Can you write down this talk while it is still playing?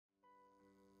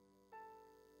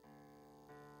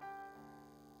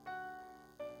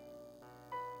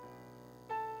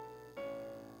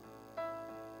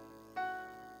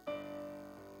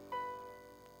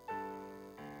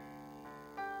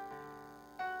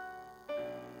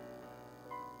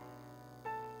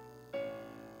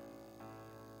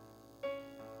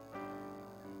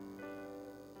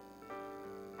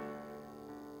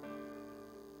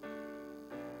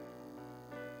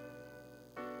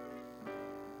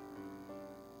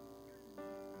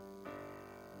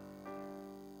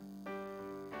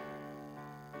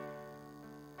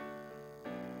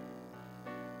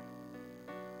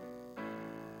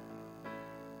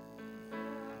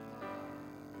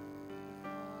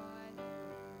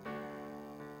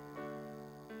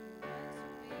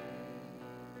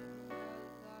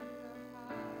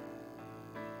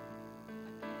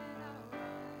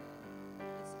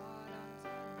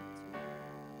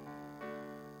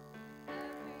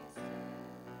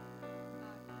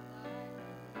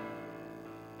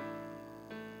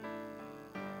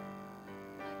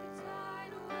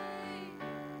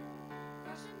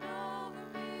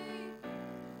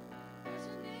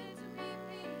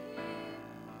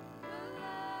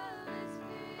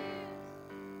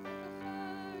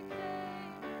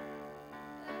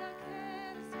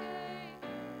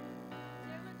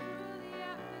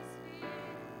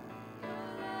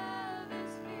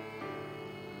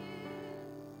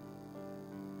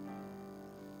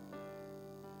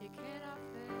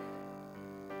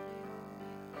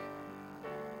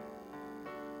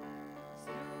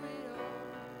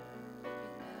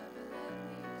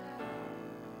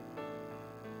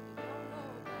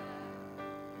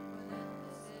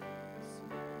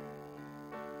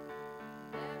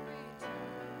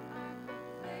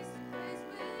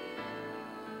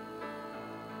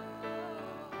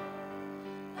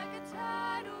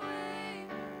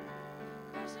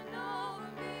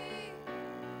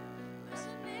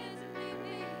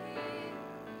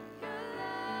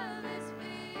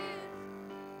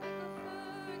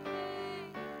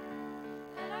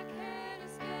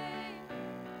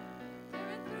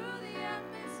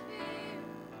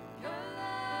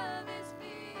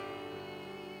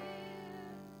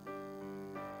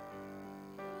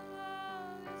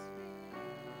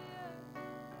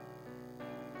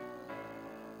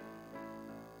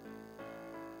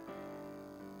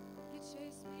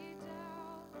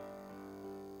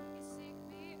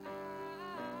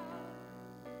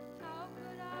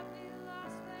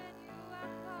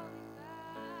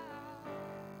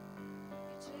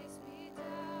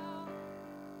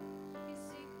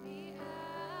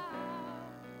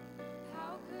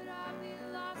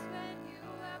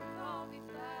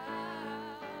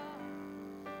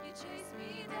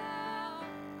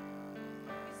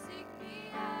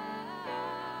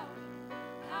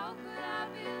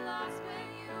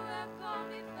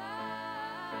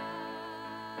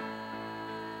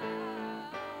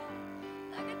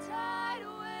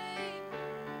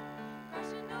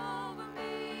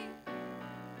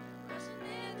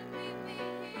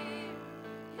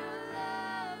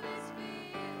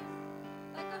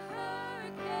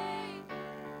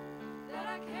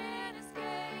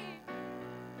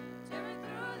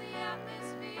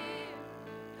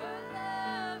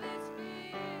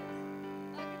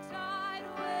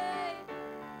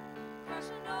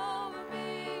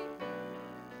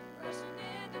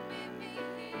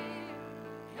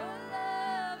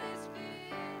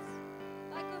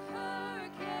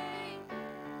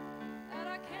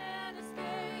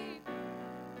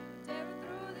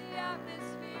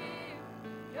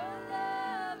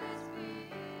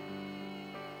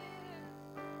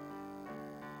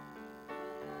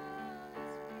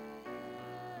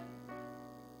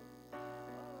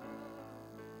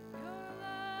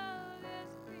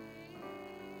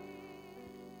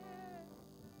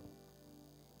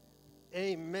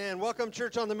Amen. Welcome,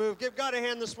 Church on the Move. Give God a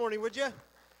hand this morning, would you?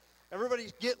 Everybody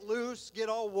get loose, get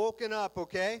all woken up,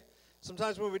 okay?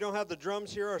 Sometimes when we don't have the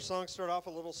drums here, our songs start off a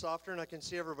little softer, and I can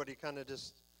see everybody kind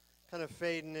of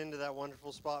fading into that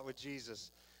wonderful spot with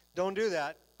Jesus. Don't do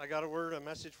that. I got a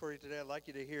message for you today I'd like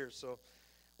you to hear. So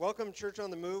welcome, Church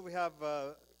on the Move. We have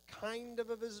kind of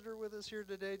a visitor with us here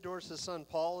today. Doris' son,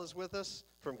 Paul, is with us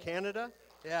from Canada.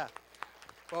 Yeah.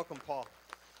 Welcome, Paul.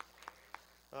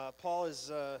 Paul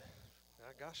is...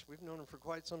 Gosh, we've known him for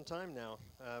quite some time now,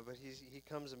 but he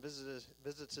comes and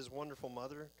visits his wonderful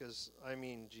mother, because,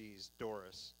 geez,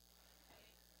 Doris.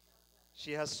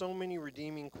 She has so many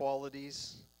redeeming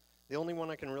qualities. The only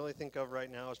one I can really think of right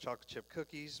now is chocolate chip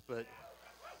cookies, but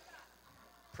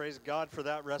praise God for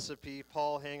that recipe.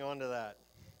 Paul, hang on to that.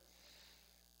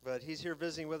 But he's here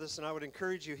visiting with us, and I would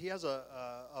encourage you, he has a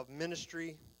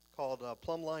ministry called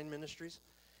Plumline Ministries,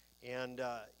 and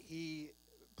he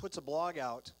puts a blog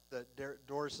out that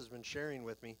Doris has been sharing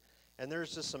with me, and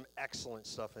there's just some excellent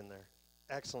stuff in there.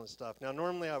 Excellent stuff. Now,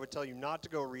 normally I would tell you not to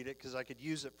go read it because I could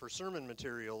use it for sermon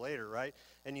material later, right?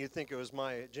 And you'd think it was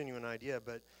my genuine idea,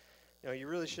 but you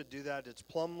really should do that. It's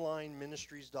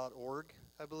plumlineministries.org,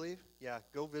 I believe. Yeah,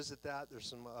 go visit that. There's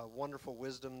some wonderful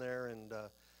wisdom there, and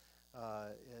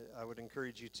I would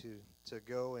encourage you to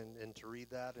go and to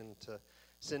read that and to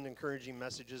send encouraging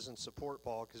messages and support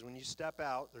Paul, because when you step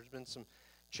out, there's been some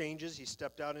changes. He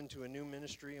stepped out into a new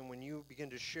ministry, and when you begin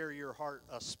to share your heart,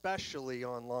 especially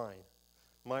online,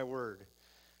 my word,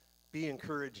 be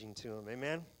encouraging to him.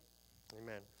 Amen?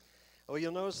 Amen. Well,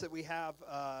 you'll notice that we have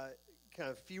kind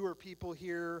of fewer people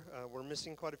here. We're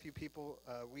missing quite a few people.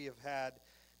 We have had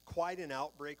quite an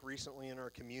outbreak recently in our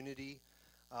community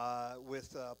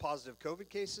with positive COVID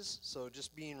cases, so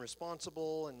just being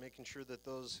responsible and making sure that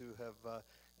those who have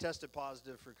tested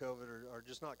positive for COVID are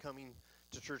just not coming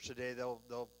to church today.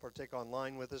 They'll partake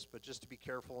online with us, but just to be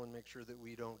careful and make sure that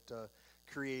we don't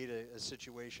create a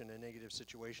negative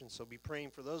situation. So be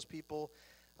praying for those people,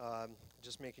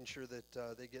 just making sure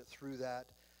that they get through that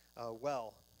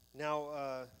well.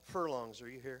 Now, Furlongs, are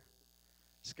you here?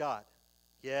 Scott.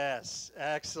 Yes,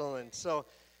 excellent. So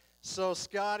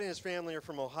Scott and his family are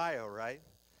from Ohio, right?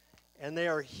 And they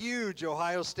are huge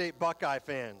Ohio State Buckeye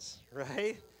fans,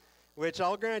 right? Which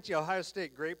I'll grant you, Ohio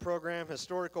State, great program,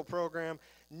 historical program.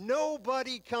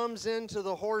 Nobody comes into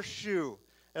the horseshoe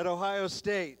at Ohio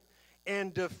State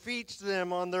and defeats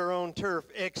them on their own turf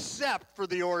except for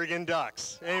the Oregon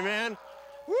Ducks. Amen?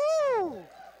 Woo!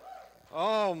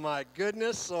 Oh, my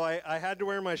goodness. So I had to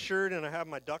wear my shirt, and I have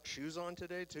my duck shoes on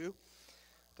today, too,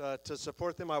 to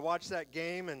support them. I watched that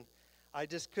game, and I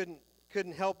just couldn't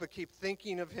help but keep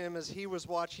thinking of him as he was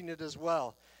watching it as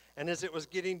well. And as it was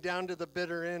getting down to the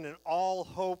bitter end and all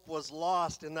hope was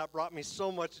lost, and that brought me so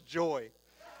much joy.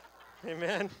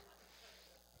 Amen.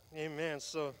 Amen.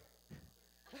 So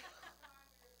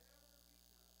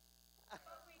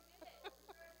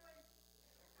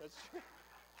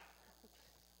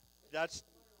that's true.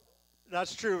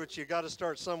 That's true, but you got to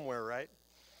start somewhere, right?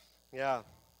 Yeah.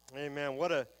 Amen.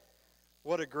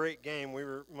 What a great game.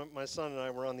 My son and I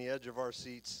were on the edge of our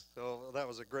seats. So that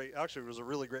was it was a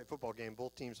really great football game.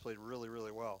 Both teams played really,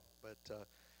 really well.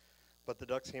 But the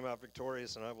Ducks came out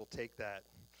victorious, and I will take that.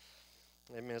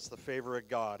 Amen. It's the favor of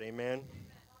God. Amen.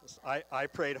 I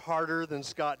prayed harder than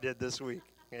Scott did this week.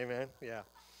 Amen. Yeah.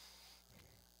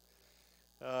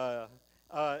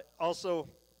 Also,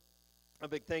 a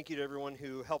big thank you to everyone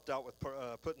who helped out with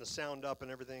putting the sound up and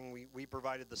everything. We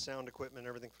provided the sound equipment and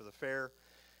everything for the fair.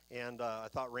 And I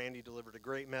thought Randy delivered a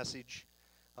great message.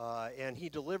 And he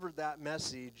delivered that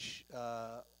message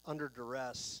under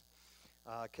duress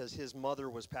because his mother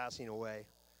was passing away.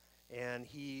 And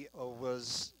he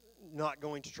was not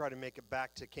going to try to make it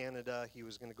back to Canada. He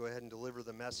was going to go ahead and deliver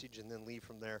the message and then leave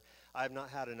from there. I have not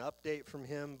had an update from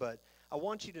him, but I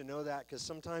want you to know that, because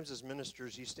sometimes as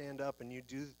ministers, you stand up and you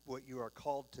do what you are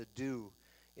called to do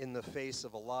in the face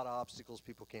of a lot of obstacles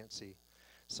people can't see.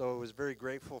 So I was very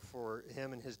grateful for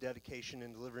him and his dedication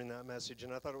in delivering that message.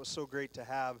 And I thought it was so great to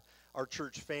have our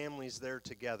church families there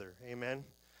together. Amen?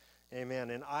 Amen.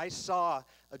 And I saw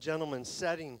a gentleman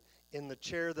sitting in the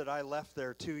chair that I left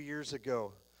there 2 years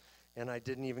ago, and I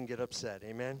didn't even get upset.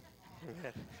 Amen?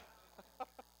 Amen.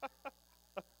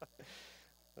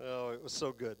 Oh, it was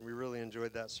so good. We really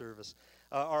enjoyed that service.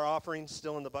 Our offering's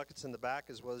still in the buckets in the back,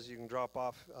 as well as you can drop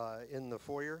off in the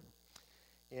foyer.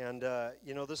 And,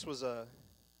 this was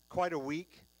quite a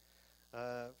week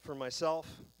for myself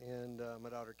and my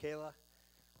daughter Kayla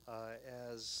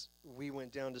as we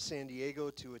went down to San Diego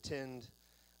to attend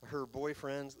her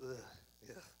boyfriend's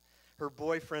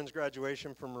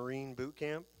graduation from Marine boot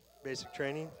camp, basic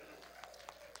training.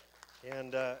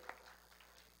 And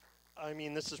I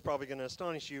mean, this is probably going to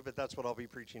astonish you, but that's what I'll be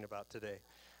preaching about today.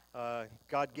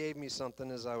 God gave me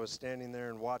something as I was standing there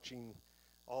and watching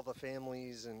all the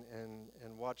families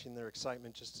and watching their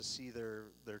excitement just to see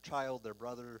their child, their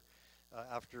brother,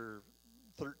 after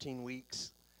 13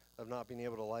 weeks of not being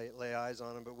able to lay eyes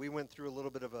on him. But we went through a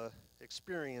little bit of a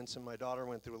experience, and my daughter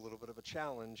went through a little bit of a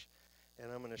challenge,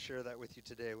 and I'm going to share that with you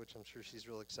today, which I'm sure she's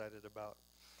real excited about.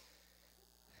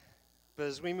 But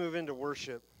as we move into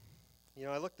worship, you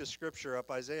know, I looked the scripture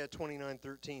up, Isaiah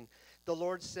 29:13. The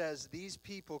Lord says, "These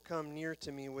people come near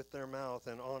to me with their mouth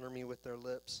and honor me with their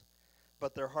lips,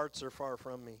 but their hearts are far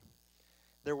from me.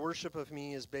 Their worship of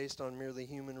me is based on merely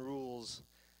human rules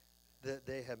that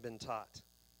they have been taught."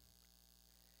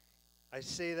 I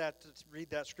say that to read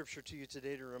that scripture to you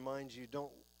today to remind you,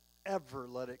 don't ever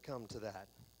let it come to that.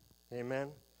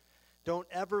 Amen? Don't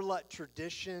ever let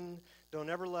tradition, don't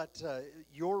ever let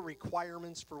your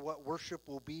requirements for what worship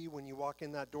will be when you walk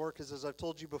in that door, because as I've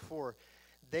told you before,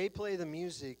 they play the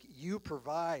music, you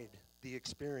provide the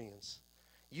experience.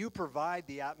 You provide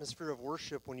the atmosphere of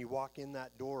worship when you walk in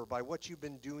that door by what you've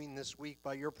been doing this week,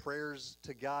 by your prayers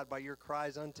to God, by your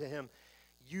cries unto Him.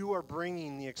 You are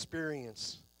bringing the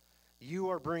experience. You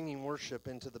are bringing worship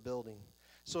into the building.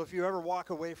 So if you ever walk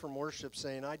away from worship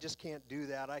saying, I just can't do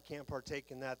that, I can't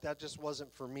partake in that, that just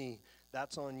wasn't for me,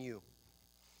 that's on you.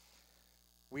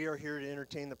 We are here to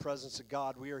entertain the presence of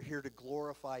God. We are here to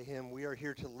glorify Him. We are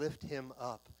here to lift Him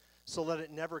up. So let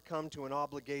it never come to an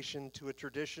obligation, to a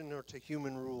tradition, or to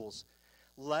human rules.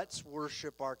 Let's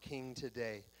worship our King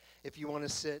today. If you want to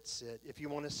sit, sit. If you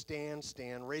want to stand,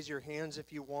 stand. Raise your hands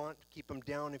if you want. Keep them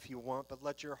down if you want. But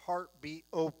let your heart be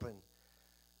open.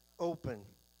 Open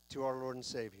to our Lord and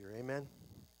Savior. Amen.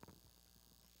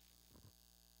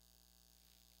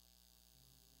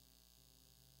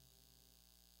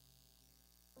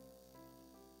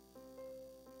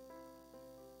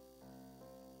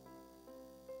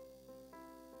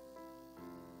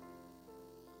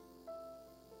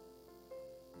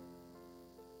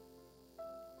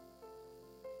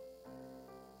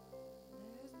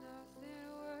 There's nothing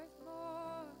worth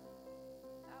more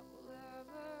that will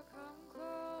ever come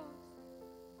close.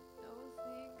 No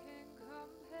thing can come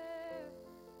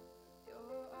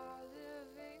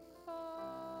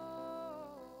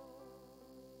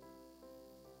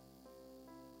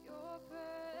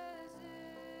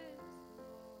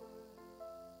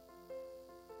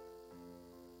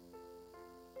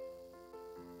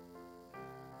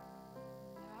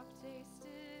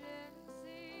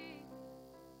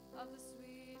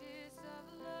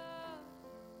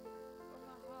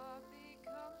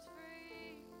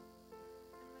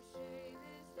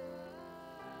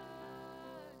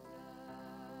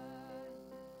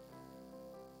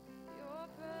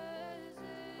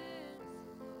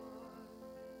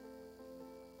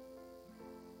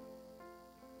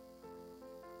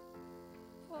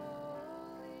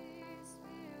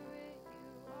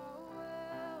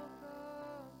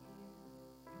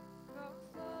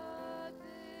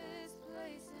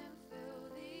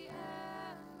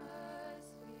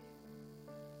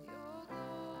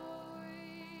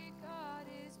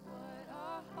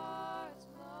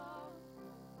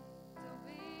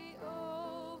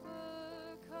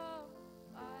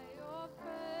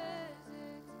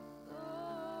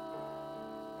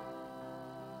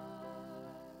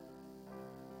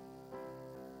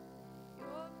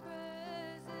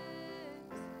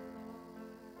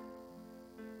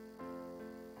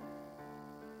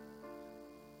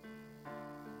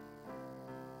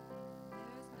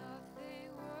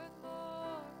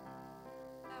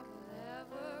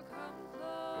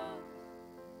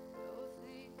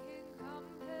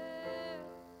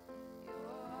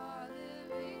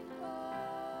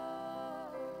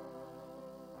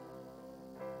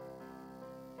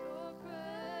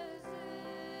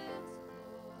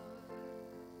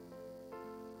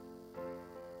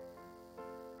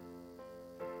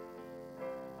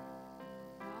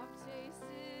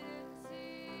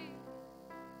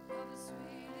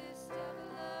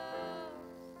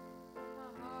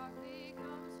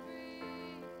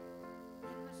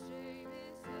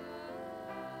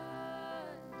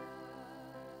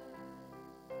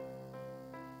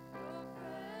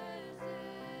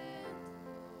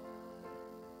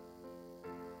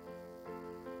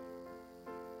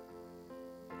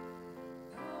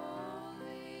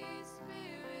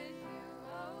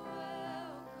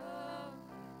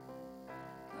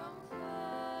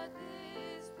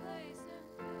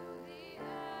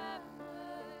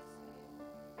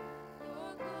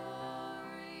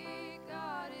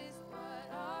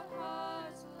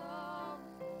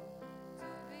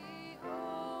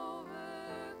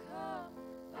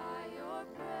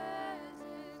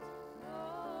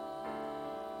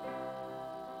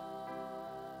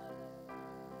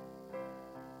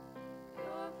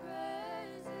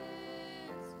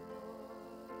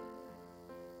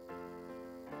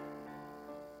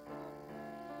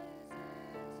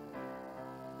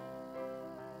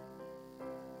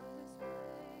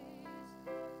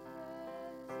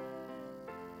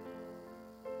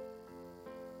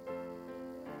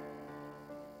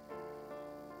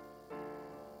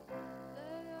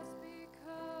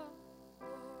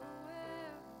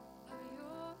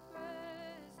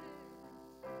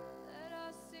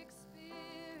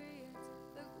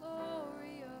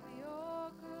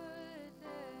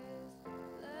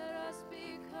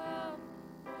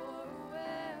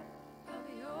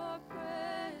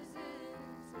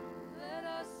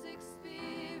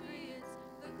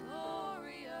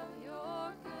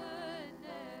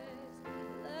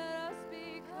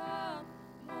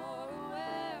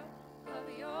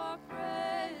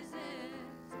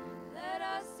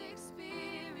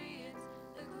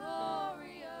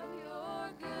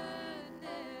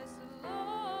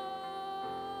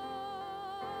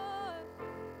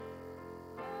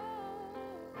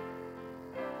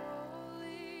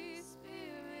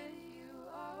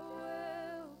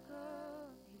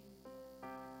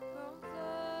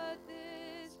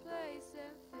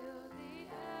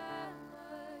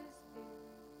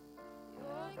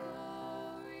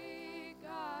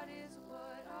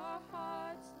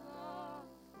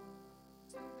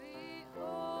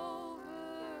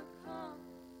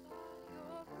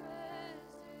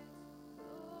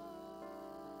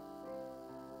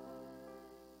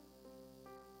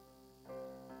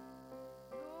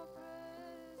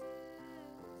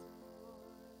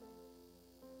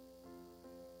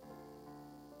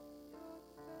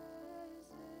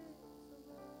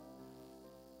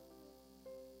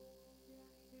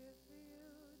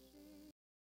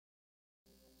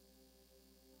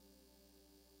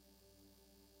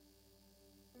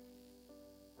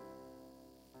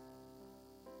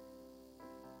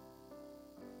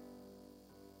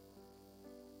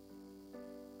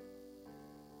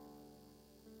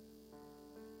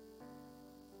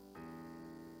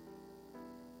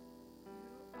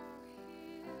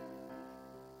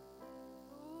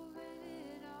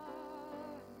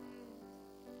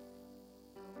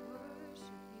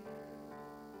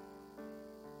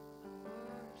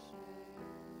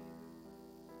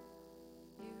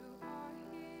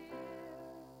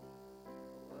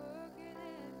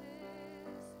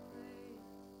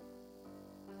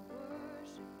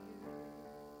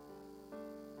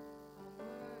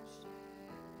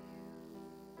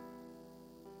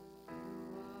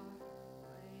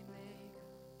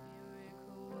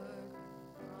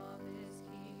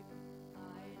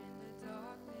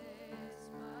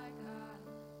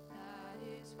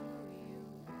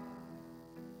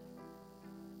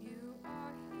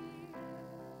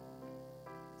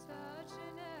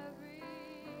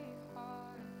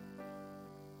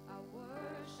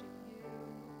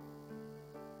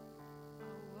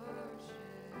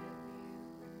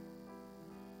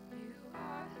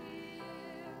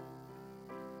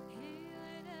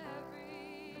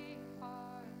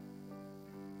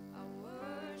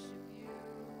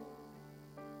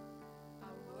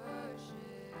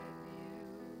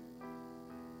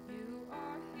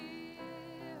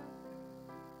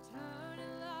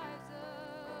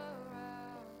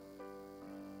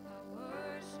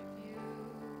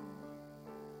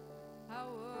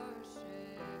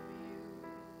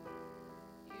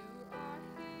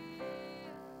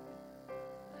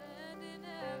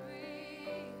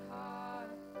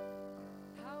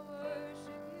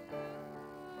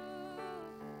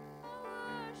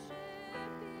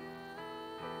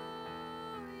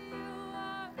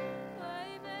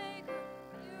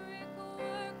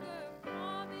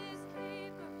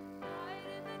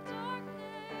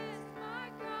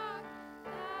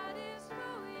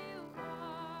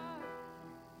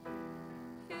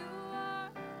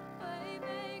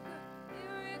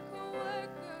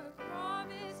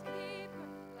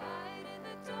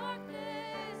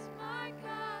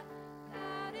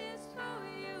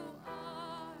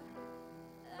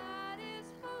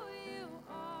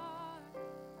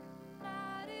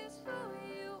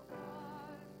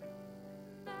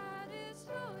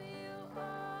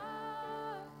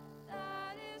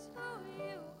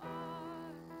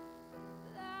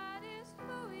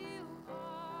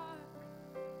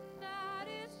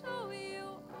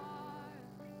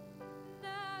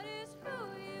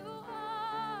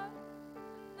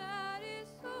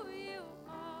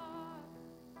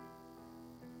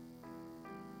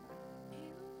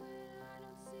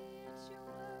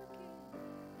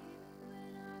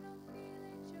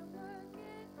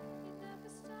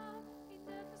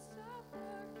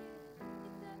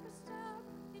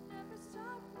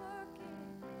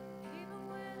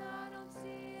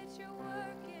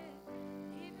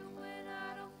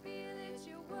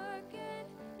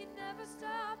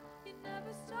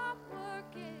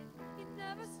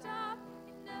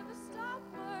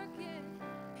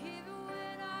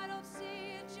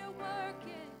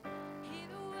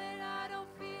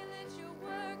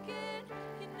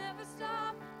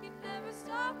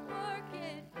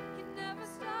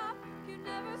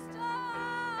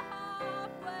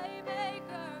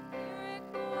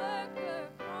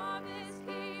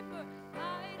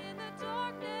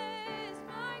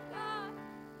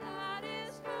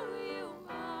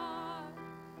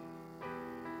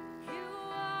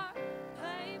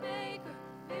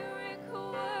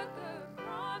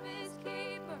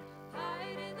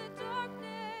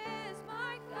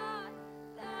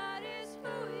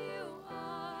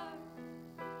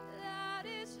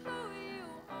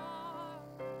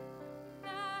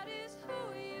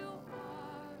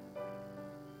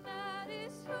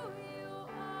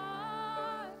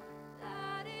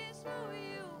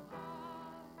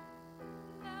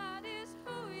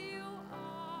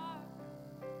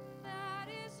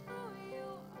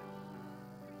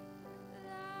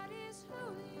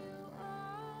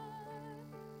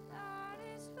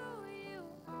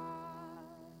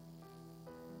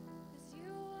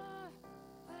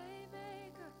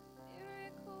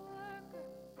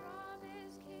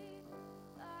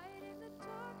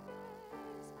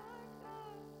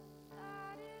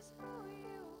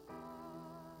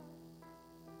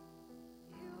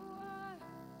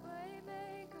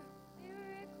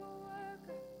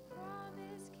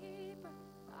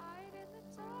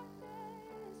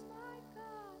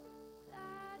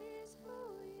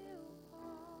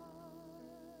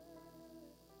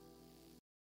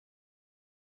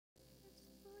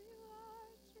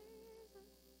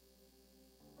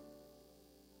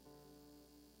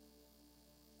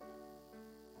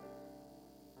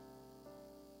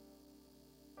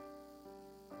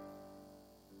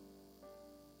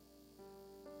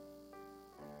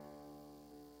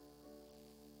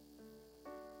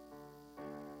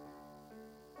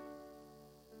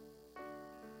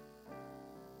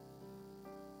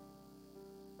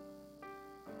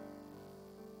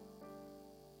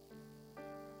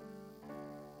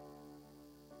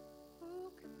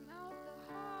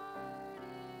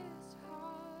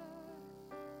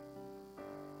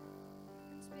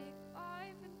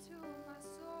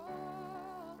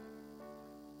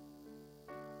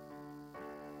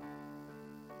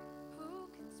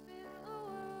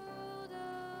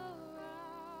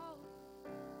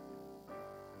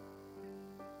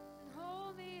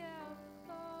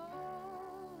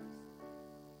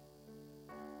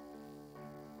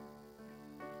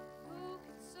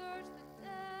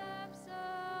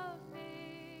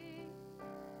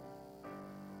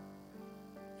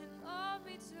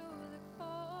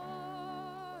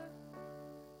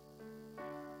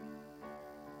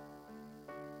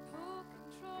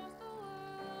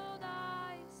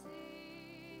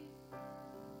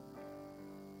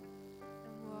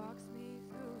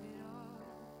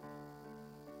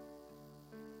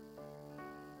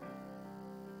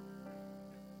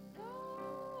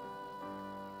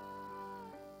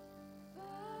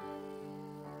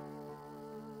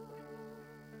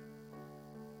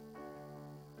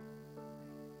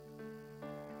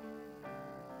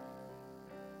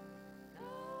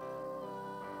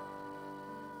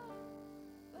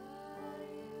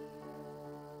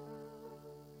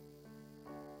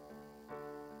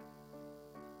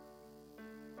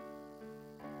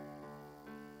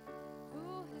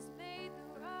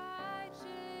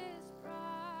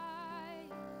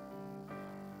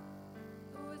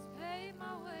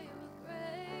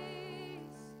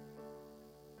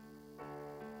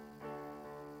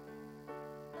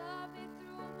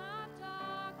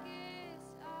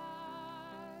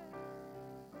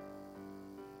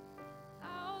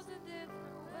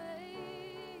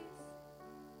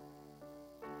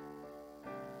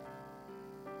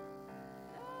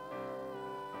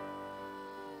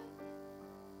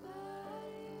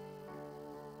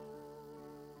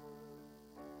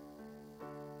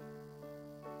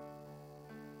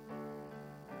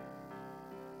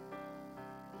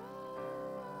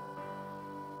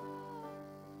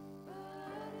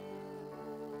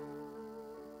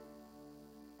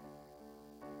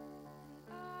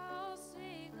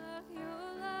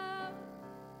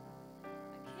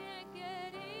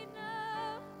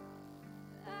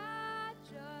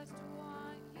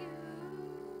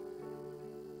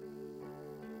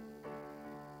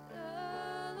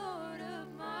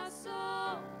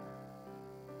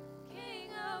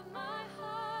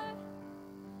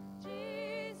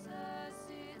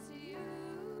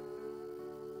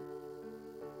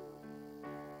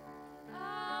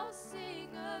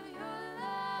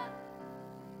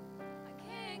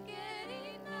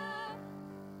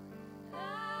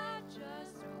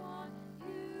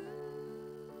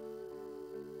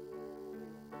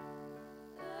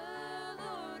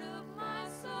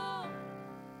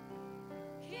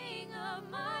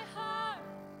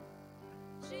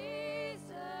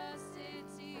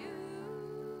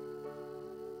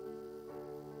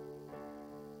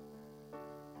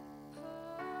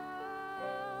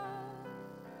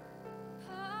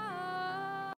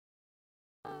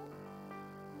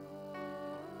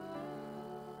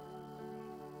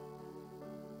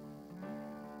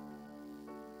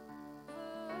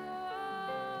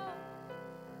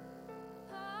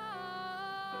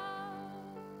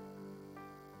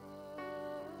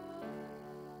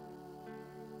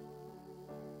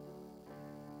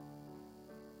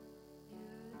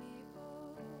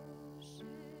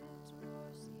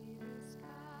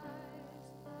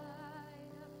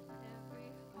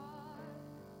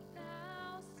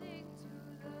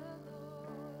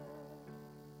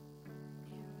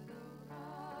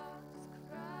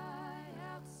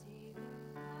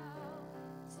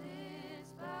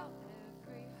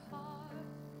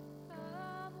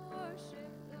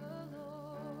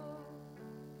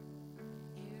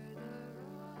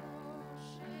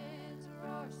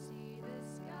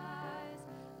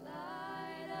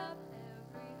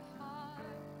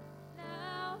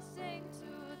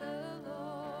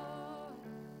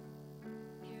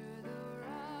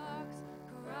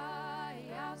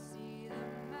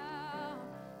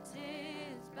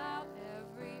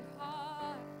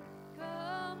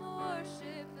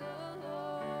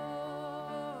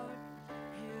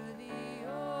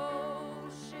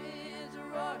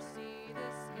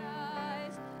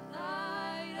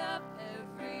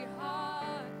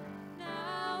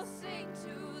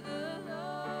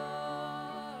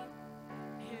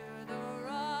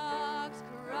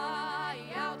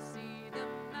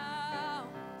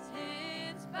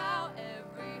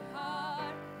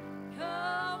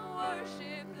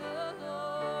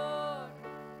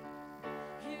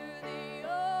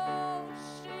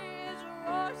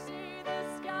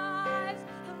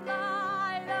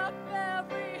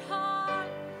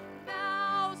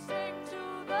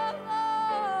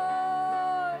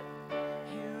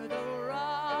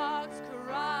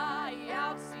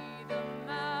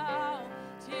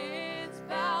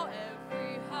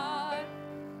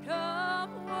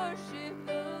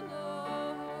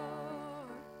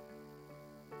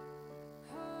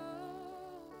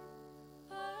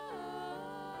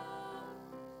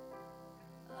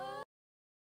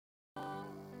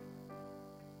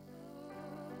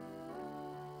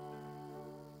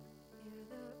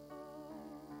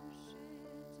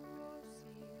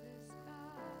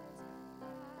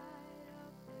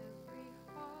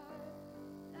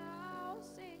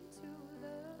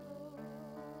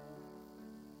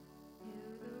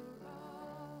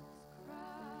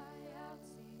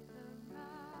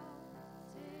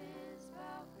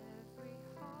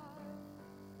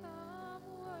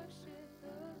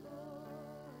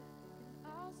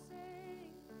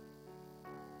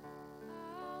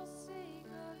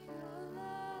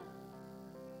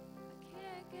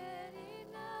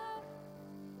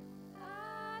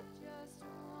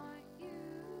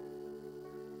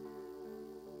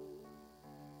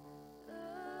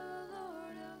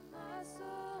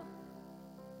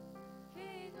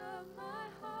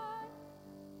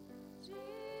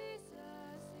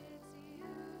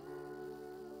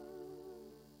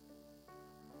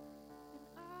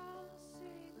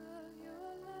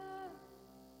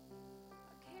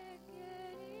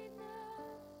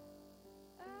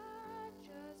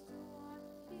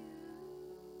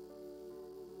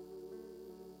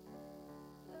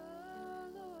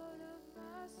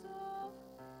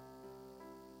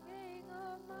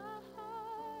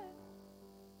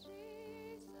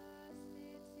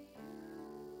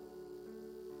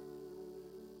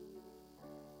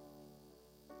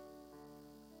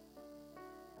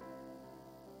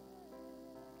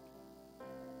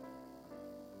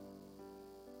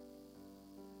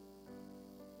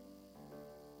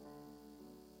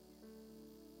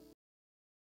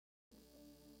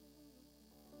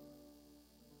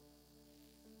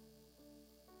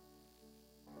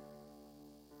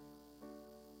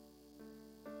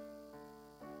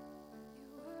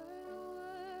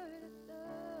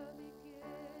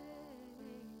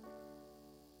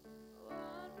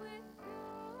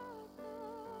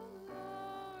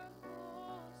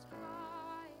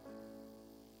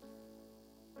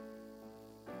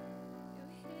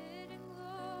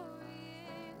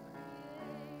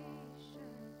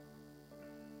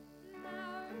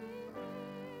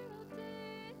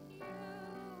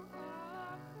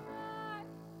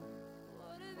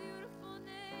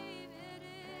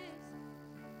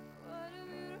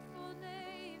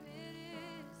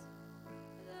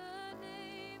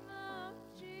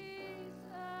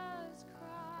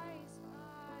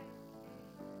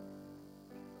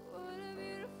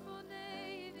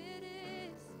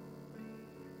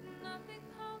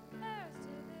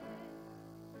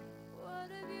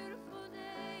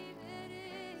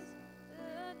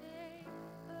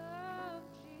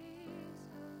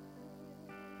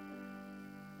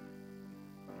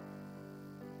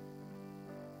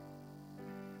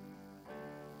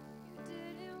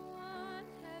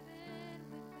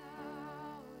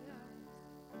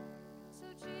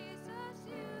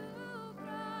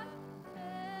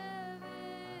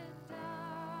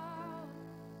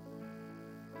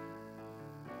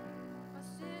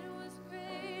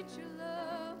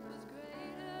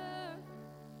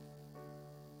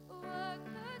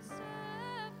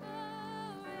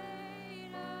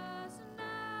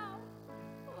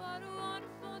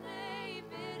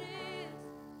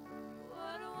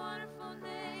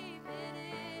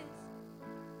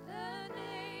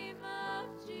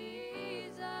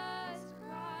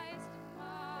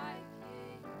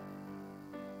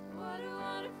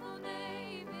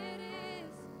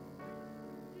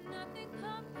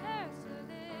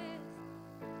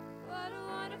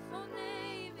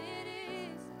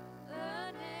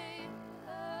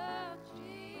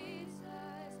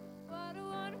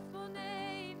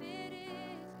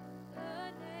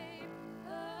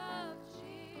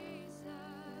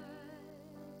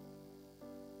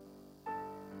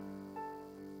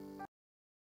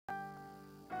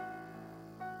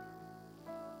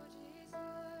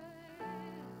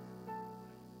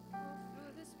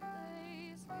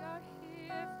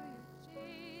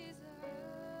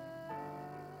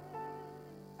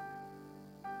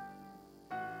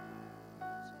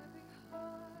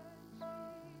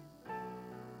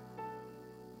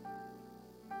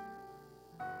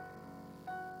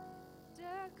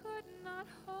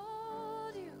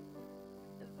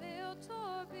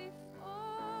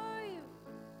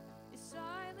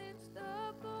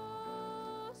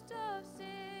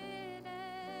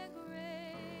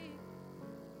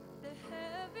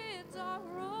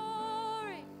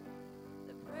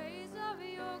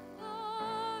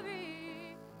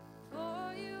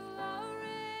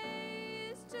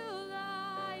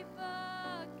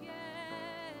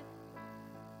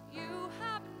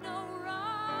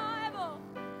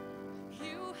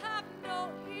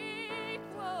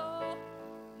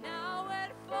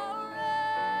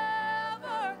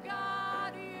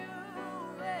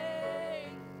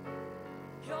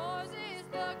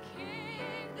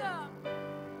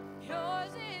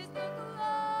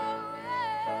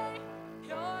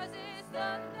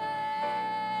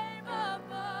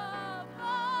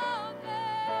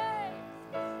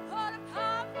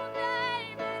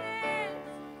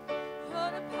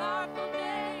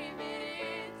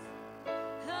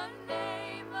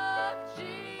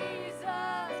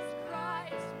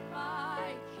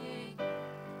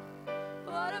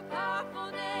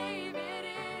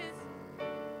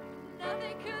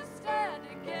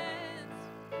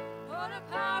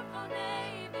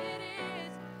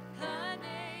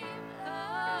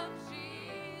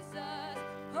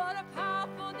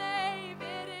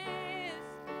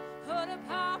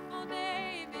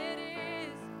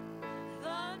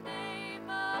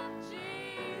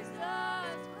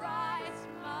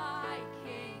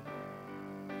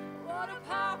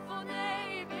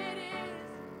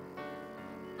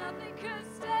can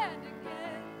stand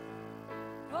against?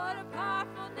 What a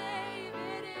powerful name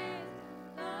it is,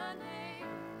 the name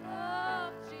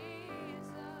of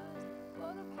Jesus.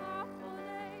 What a powerful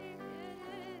name it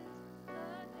is, the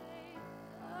name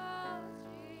of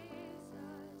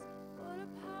Jesus. What a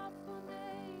powerful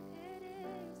name it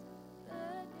is,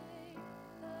 the name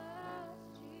of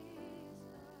Jesus.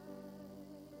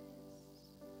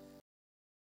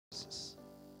 Jesus.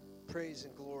 Praise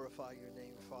and glorify your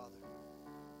name, Father.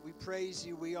 We praise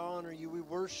you, we honor you, we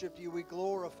worship you, we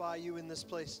glorify you in this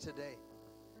place today.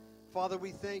 Father, we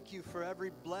thank you for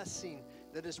every blessing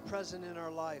that is present in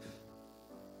our life.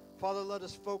 Father, let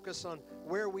us focus on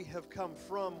where we have come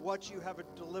from, what you have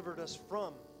delivered us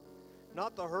from.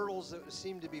 Not the hurdles that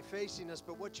seem to be facing us,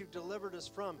 but what you've delivered us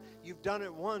from. You've done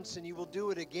it once and you will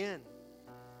do it again.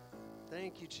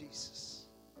 Thank you, Jesus.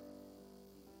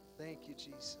 Thank you,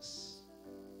 Jesus.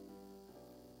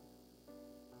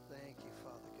 Thank you,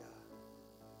 Father God.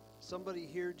 Somebody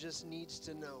here just needs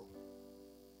to know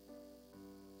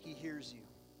He hears you.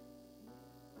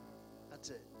 That's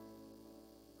it.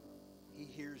 He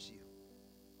hears you.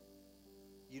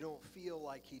 You don't feel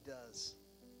like He does,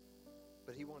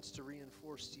 but He wants to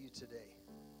reinforce to you today.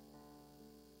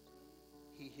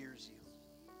 He hears you.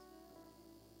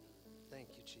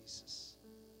 Thank you, Jesus.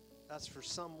 That's for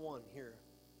someone here.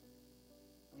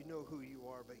 You know who you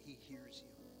are, but He hears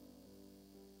you.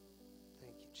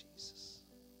 Thank you, Jesus.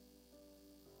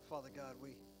 Father God,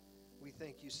 we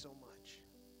thank you so much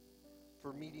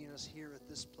for meeting us here at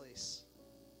this place,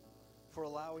 for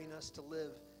allowing us to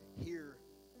live here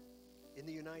in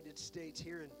the United States,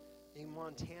 here in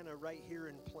Montana, right here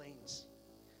in Plains.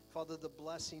 Father, the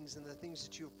blessings and the things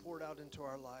that you have poured out into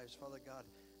our lives, Father God,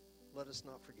 let us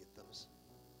not forget those.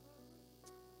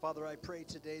 Father, I pray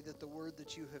today that the word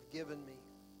that you have given me,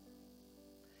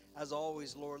 as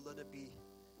always, Lord, let it be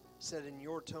said in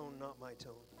your tone, not my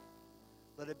tone.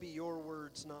 Let it be your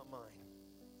words, not mine.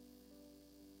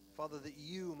 Father, that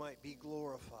you might be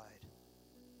glorified,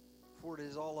 for it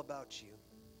is all about you.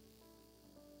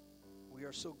 We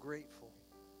are so grateful.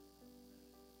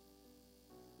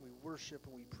 We worship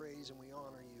and we praise and we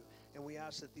honor you. And we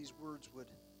ask that these words would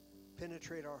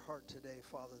penetrate our heart today,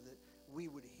 Father, that we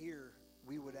would hear,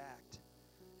 we would act,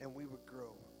 and we would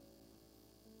grow.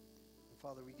 And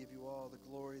Father, we give you all the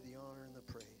glory, the honor, and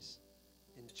the praise.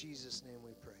 In Jesus' name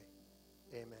we pray.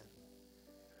 Amen.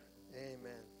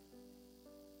 Amen.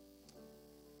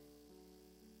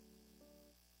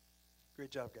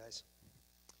 Great job, guys.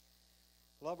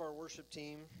 Love our worship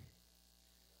team,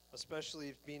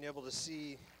 especially being able to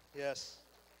see,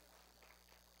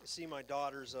 see my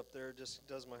daughters up there just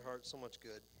does my heart so much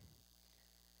good.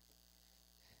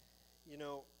 You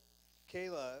know,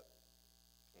 Kayla,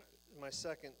 my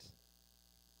second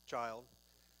child,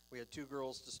 we had two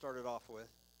girls to start it off with,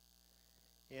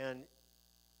 and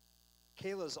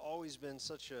Kayla's always been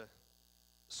such a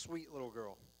sweet little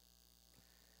girl.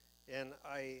 And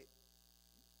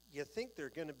you think they're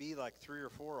going to be like 3 or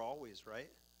 4 always, right?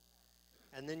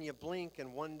 And then you blink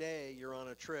and one day you're on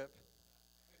a trip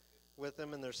with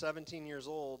them and they're 17 years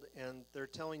old and they're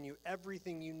telling you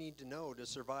everything you need to know to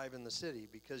survive in the city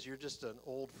because you're just an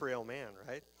old, frail man,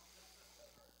 right?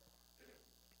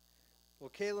 Well,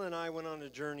 Kayla and I went on a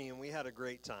journey and we had a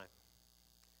great time.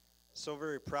 So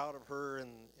very proud of her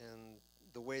and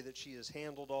the way that she has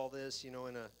handled all this. You know,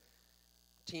 in a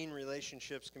teen,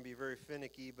 relationships can be very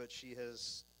finicky, but she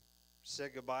has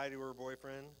said goodbye to her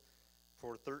boyfriend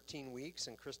for 13 weeks,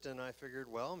 and Krista and I figured,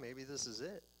 well, maybe this is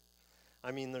it.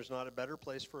 I mean, there's not a better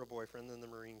place for a boyfriend than the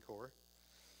Marine Corps.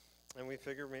 And we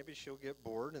figured maybe she'll get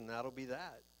bored, and that'll be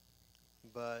that.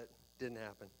 But didn't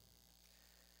happen.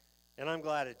 And I'm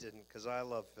glad it didn't, because I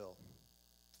love Phil.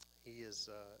 He is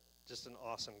just an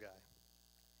awesome guy.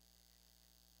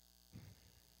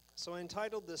 So I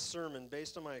entitled this sermon,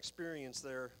 based on my experience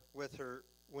there with her,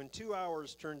 When 2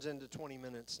 Hours Turns into 20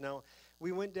 Minutes. Now,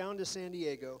 we went down to San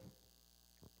Diego,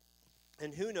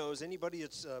 and who knows, anybody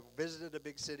that's visited a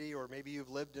big city, or maybe you've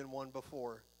lived in one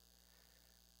before,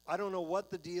 I don't know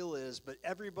what the deal is, but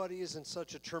everybody is in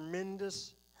such a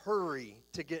tremendous hurry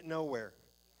to get nowhere.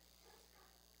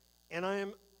 And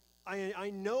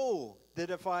I know that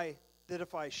if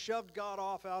I shoved God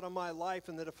off out of my life,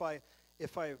 and that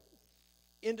if I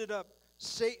ended up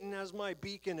Satan as my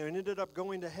beacon and ended up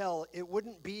going to hell, it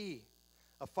wouldn't be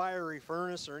a fiery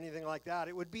furnace or anything like that.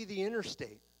 It would be the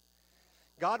interstate.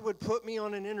 God would put me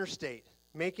on an interstate,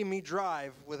 making me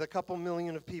drive with a couple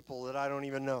million of people that I don't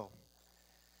even know.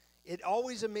 It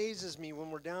always amazes me when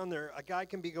we're down there, a guy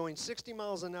can be going 60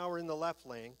 miles an hour in the left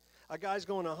lane, a guy's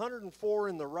going 104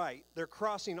 in the right. They're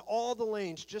crossing all the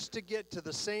lanes just to get to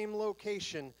the same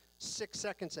location 6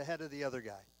 seconds ahead of the other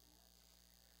guy.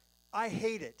 I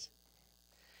hate it.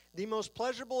 The most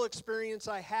pleasurable experience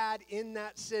I had in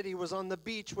that city was on the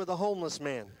beach with a homeless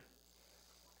man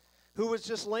who was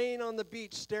just laying on the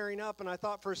beach staring up, and I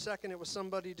thought for a second it was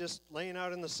somebody just laying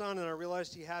out in the sun, and I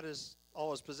realized he had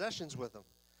all his possessions with him.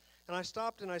 And I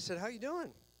stopped and I said, "How you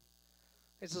doing?"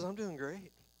 He says, "I'm doing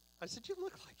great." I said, "You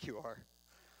look like you are."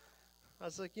 I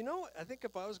was like, I think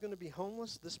if I was going to be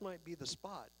homeless, this might be the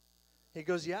spot. He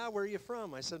goes, "Yeah, where are you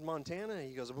from?" I said, "Montana."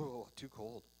 He goes, "Oh, too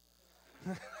cold."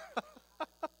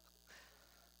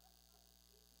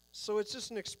 So it's just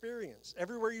an experience.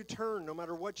 Everywhere you turn, no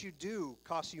matter what you do,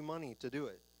 costs you money to do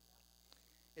it.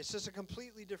 It's just a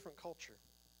completely different culture.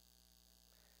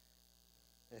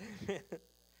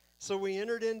 So we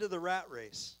entered into the rat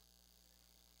race.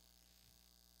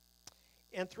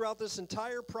 And throughout this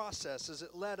entire process, as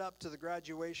it led up to the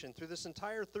graduation, through this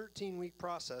entire 13-week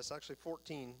process, actually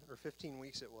 14 or 15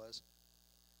 weeks it was,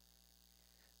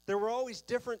 there were always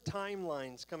different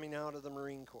timelines coming out of the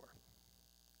Marine Corps.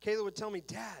 Kayla would tell me,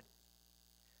 "Dad,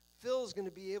 Phil's going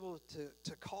to be able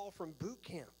to call from boot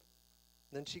camp."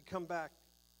 Then she'd come back,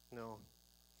 "No."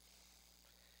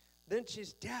 Then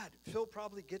she's, "Dad, Phil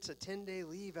probably gets a 10-day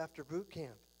leave after boot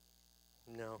camp."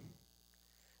 "No."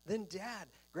 Then, "Dad,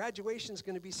 graduation's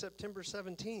going to be September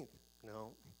 17th.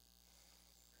 "No."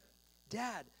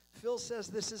 "Dad, Phil says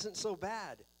this isn't so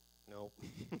bad." "No."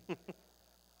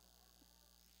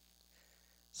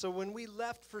 So when we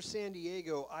left for San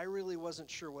Diego, I really wasn't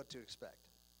sure what to expect.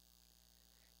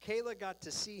 Kayla got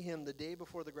to see him the day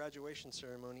before the graduation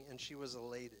ceremony, and she was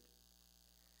elated.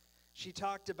 She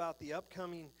talked about the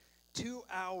upcoming 2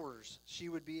 hours she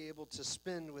would be able to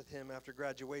spend with him after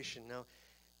graduation. Now,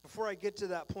 before I get to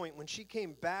that point, when she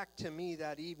came back to me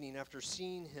that evening after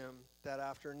seeing him that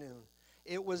afternoon,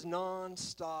 it was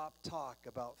nonstop talk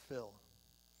about Phil.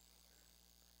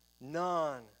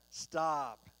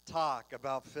 Nonstop talk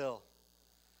about Phil.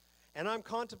 And I'm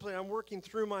working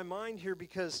through my mind here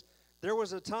because there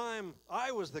was a time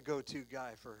I was the go-to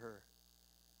guy for her.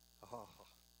 Oh.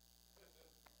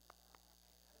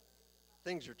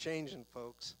 Things are changing,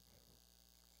 folks.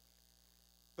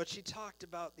 But she talked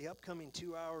about the upcoming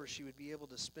 2 hours she would be able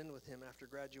to spend with him after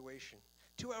graduation.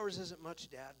 2 hours isn't much,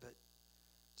 Dad, but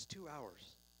it's 2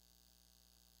 hours.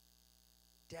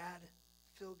 "Dad,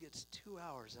 Phil gets 2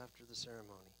 hours after the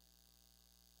ceremony."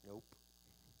 Nope.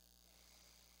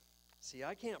 See,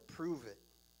 I can't prove it.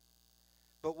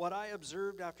 But what I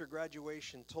observed after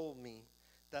graduation told me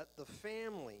that the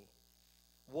family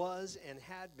was and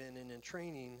had been in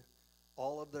training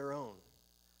all of their own,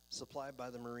 supplied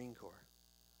by the Marine Corps.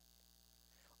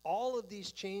 All of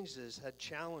these changes had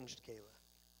challenged Kayla.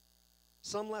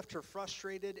 Some left her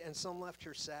frustrated and some left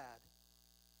her sad.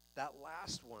 That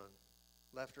last one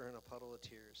left her in a puddle of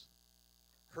tears.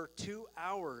 Her 2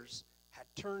 hours had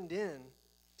turned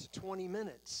into 20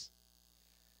 minutes.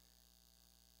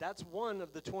 That's one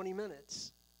of the 20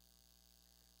 minutes.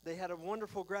 They had a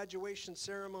wonderful graduation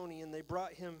ceremony, and he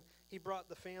brought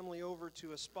the family over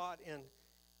to a spot,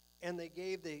 and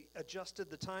they adjusted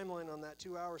the timeline on that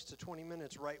 2 hours to 20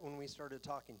 minutes right when we started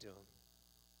talking to him.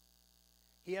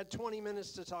 He had 20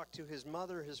 minutes to talk to his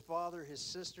mother, his father, his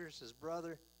sisters, his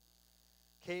brother,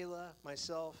 Kayla,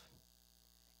 myself,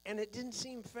 and it didn't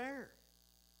seem fair.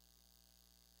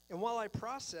 And while I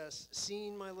processed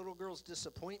seeing my little girl's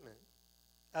disappointment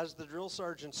as the drill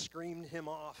sergeant screamed him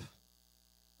off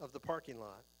of the parking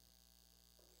lot,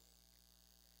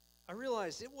 I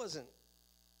realized it wasn't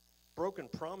broken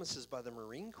promises by the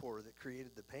Marine Corps that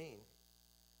created the pain.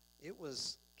 It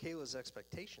was Kayla's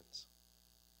expectations.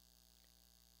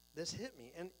 This hit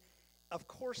me. And of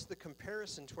course, the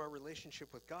comparison to our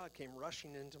relationship with God came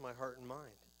rushing into my heart and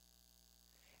mind.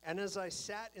 And as I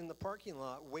sat in the parking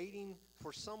lot waiting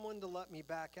for someone to let me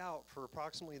back out for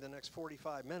approximately the next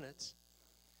 45 minutes,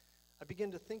 I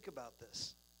began to think about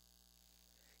this.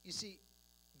 You see,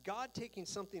 God taking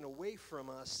something away from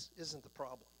us isn't the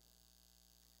problem.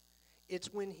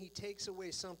 It's when he takes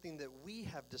away something that we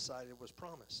have decided was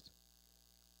promised.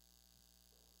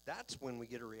 That's when we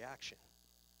get a reaction.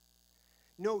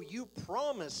 "No, you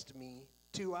promised me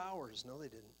 2 hours." No, they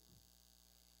didn't.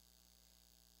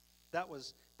 That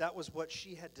was what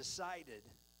she had decided,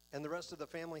 and the rest of the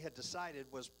family had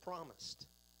decided was promised.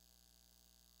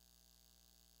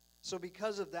 So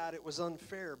because of that, it was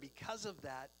unfair. Because of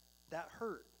that, that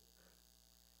hurt.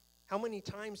 How many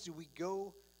times do we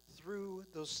go through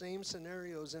those same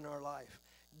scenarios in our life?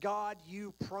 "God,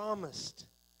 you promised."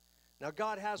 Now,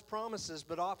 God has promises,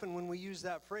 but often when we use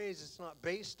that phrase, it's not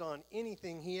based on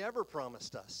anything he ever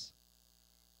promised us.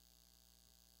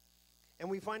 And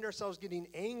we find ourselves getting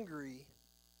angry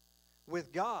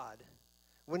with God,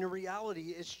 when in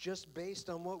reality it's just based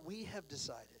on what we have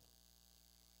decided.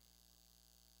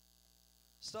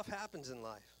 Stuff happens in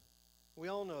life. We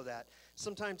all know that.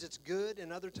 Sometimes it's good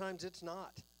and other times it's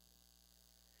not.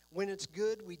 When it's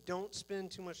good, we don't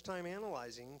spend too much time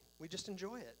analyzing. We just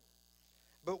enjoy it.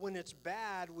 But when it's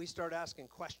bad, we start asking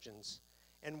questions,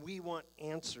 and we want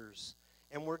answers.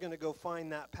 And we're going to go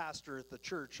find that pastor at the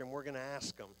church, and we're going to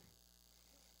ask him,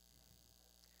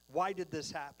 why did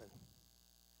this happen?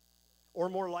 Or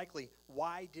more likely,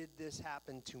 why did this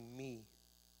happen to me?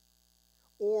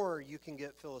 Or you can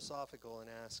get philosophical and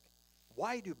ask,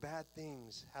 why do bad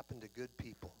things happen to good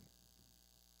people?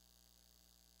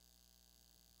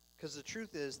 Because the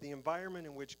truth is, the environment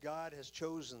in which God has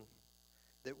chosen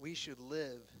that we should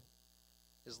live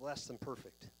is less than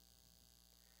perfect.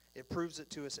 It proves it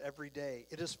to us every day.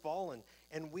 It is fallen,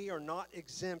 and we are not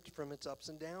exempt from its ups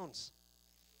and downs.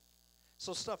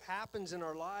 So stuff happens in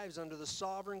our lives under the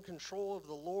sovereign control of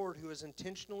the Lord, who has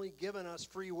intentionally given us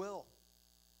free will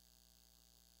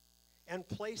and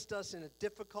placed us in a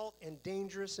difficult and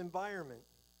dangerous environment.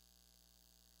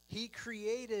 He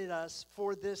created us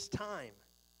for this time.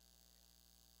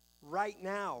 Right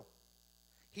now.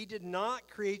 He did not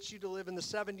create you to live in the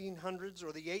 1700s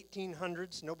or the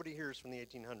 1800s. Nobody here is from the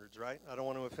 1800s, right? I don't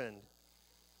want to offend.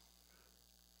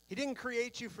 He didn't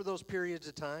create you for those periods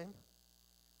of time.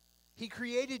 He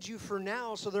created you for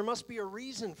now, so there must be a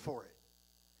reason for it.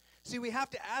 See, we have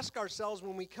to ask ourselves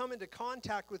when we come into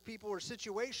contact with people or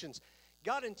situations,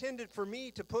 God intended for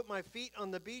me to put my feet on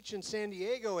the beach in San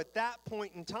Diego at that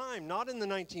point in time, not in the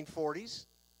 1940s.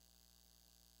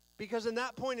 Because in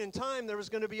that point in time, there was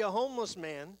going to be a homeless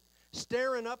man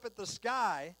staring up at the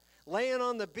sky, laying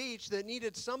on the beach that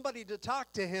needed somebody to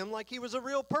talk to him like he was a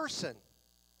real person,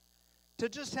 to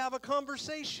just have a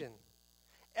conversation.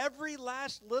 Every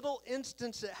last little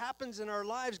instance that happens in our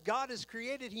lives, God has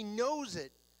created. He knows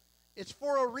it. It's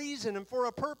for a reason and for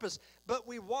a purpose. But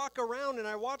we walk around, and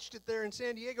I watched it there in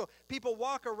San Diego. People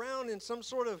walk around in some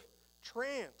sort of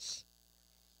trance.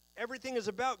 Everything is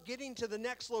about getting to the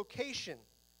next location.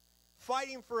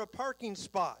 Fighting for a parking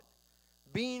spot,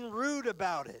 being rude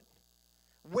about it,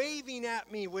 waving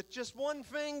at me with just one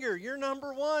finger. You're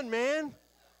number one, man.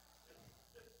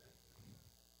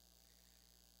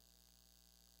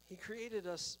 He created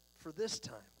us for this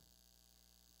time.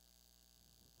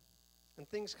 And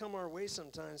things come our way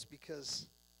sometimes because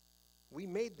we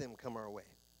made them come our way.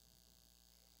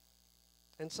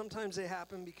 And sometimes they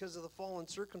happen because of the fallen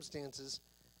circumstances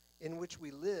in which we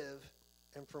live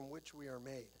and from which we are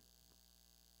made.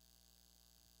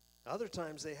 Other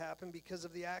times they happen because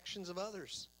of the actions of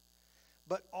others,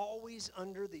 but always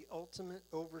under the ultimate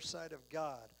oversight of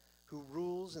God, who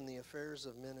rules in the affairs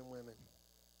of men and women.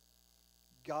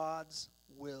 God's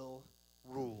will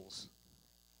rules.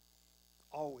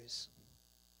 Always.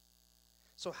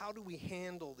 So how do we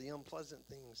handle the unpleasant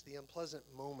things, the unpleasant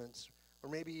moments, or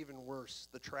maybe even worse,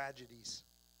 the tragedies?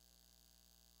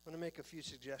 I'm going to make a few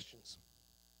suggestions.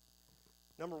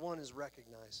 Number one is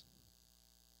recognize.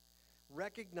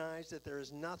 Recognize that there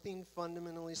is nothing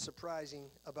fundamentally surprising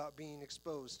about being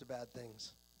exposed to bad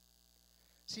things.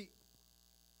 See,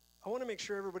 I want to make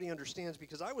sure everybody understands,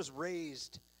 because I was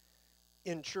raised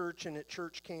in church and at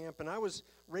church camp, and I was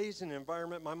raised in an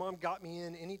environment. My mom got me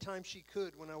in anytime she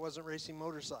could when I wasn't racing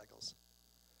motorcycles.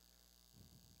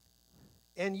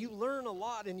 And you learn a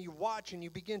lot, and you watch, and you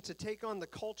begin to take on the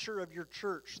culture of your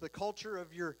church, the culture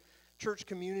of your church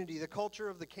community, the culture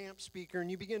of the camp speaker, and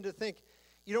you begin to think,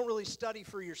 you don't really study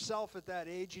for yourself at that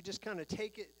age. You just kind of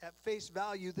take it at face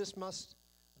value. This must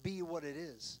be what it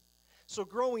is. So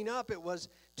growing up, it was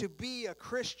to be a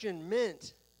Christian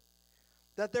meant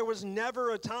that there was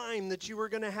never a time that you were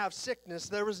going to have sickness.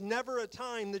 There was never a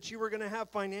time that you were going to have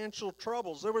financial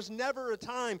troubles. There was never a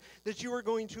time that you were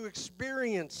going to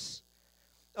experience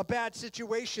a bad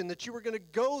situation, that you were going to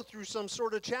go through some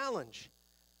sort of challenge.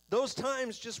 Those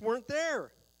times just weren't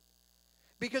there.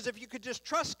 Because if you could just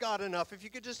trust God enough, if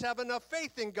you could just have enough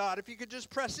faith in God, if you could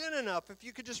just press in enough, if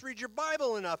you could just read your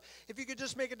Bible enough, if you could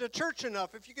just make it to church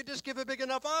enough, if you could just give a big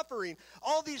enough offering,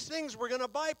 all these things were going to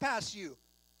bypass you.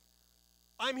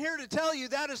 I'm here to tell you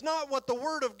that is not what the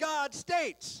Word of God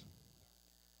states.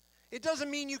 It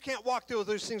doesn't mean you can't walk through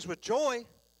those things with joy.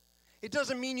 It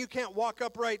doesn't mean you can't walk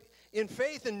upright in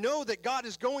faith and know that God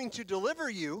is going to deliver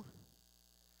you.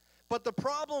 But the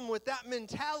problem with that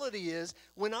mentality is,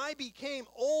 when I became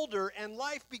older and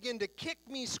life began to kick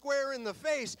me square in the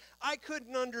face, I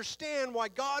couldn't understand why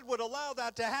God would allow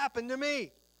that to happen to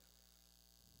me.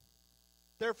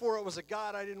 Therefore, it was a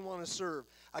God I didn't want to serve,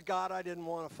 a God I didn't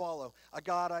want to follow, a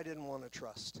God I didn't want to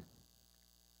trust.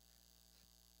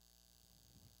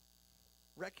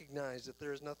 recognize that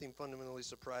there is nothing fundamentally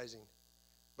surprising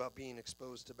about being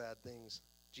exposed to bad things.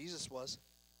 Jesus was.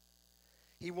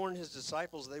 He warned his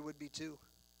disciples they would be too.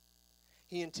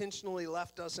 He intentionally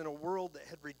left us in a world that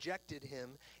had rejected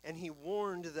him, and he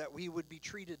warned that we would be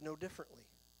treated no differently.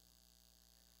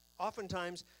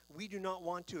 Oftentimes, we do not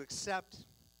want to accept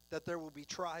that there will be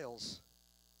trials.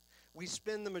 We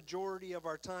spend the majority of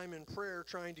our time in prayer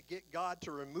trying to get God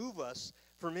to remove us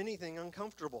from anything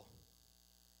uncomfortable.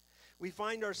 We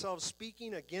find ourselves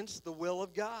speaking against the will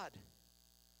of God.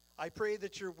 I pray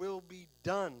that your will be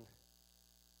done.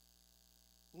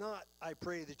 Not, I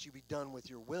pray that you be done with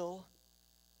your will.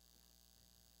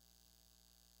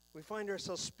 We find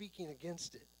ourselves speaking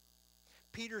against it.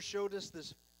 Peter showed us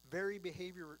this very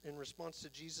behavior in response to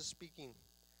Jesus speaking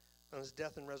on his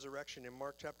death and resurrection in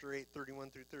Mark chapter 8,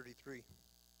 31 through 33.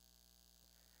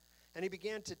 And he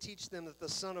began to teach them that the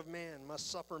Son of Man must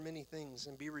suffer many things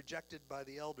and be rejected by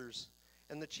the elders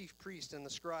and the chief priests and the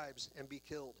scribes and be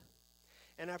killed,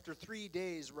 and after 3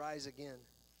 days rise again.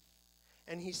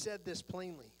 And he said this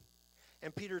plainly.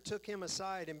 And Peter took him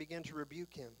aside and began to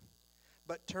rebuke him.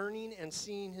 But turning and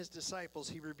seeing his disciples,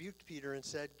 he rebuked Peter and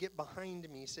said, "Get behind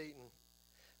me, Satan,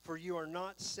 for you are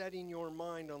not setting your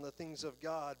mind on the things of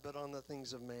God, but on the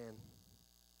things of man."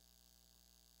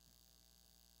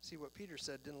 See, what Peter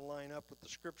said didn't line up with the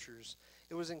scriptures.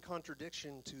 It was in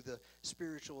contradiction to the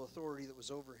spiritual authority that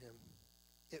was over him.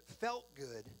 It felt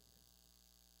good.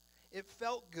 It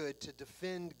felt good to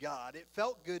defend God. It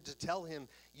felt good to tell him,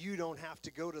 you don't have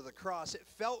to go to the cross. It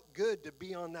felt good to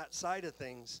be on that side of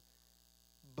things,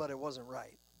 but it wasn't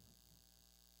right.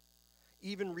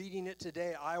 Even reading it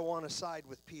today, I want to side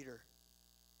with Peter.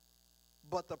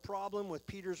 But the problem with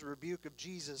Peter's rebuke of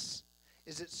Jesus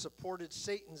is it supported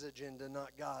Satan's agenda,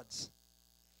 not God's.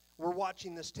 We're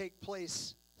watching this take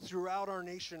place throughout our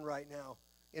nation right now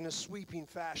in a sweeping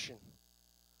fashion.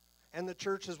 And the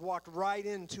church has walked right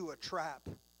into a trap.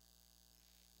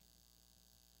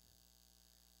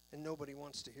 And nobody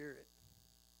wants to hear it.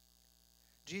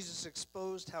 Jesus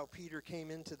exposed how Peter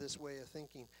came into this way of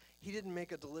thinking. He didn't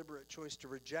make a deliberate choice to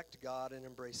reject God and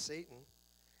embrace Satan.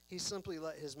 He simply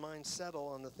let his mind settle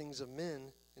on the things of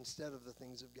men instead of the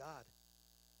things of God.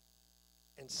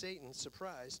 And Satan,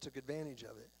 surprise, took advantage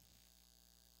of it.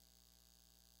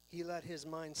 He let his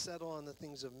mind settle on the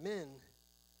things of men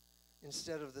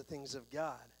instead of the things of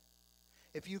God.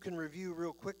 If you can review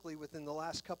real quickly within the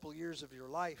last couple years of your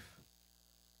life,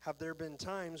 have there been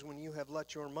times when you have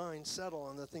let your mind settle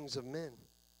on the things of men?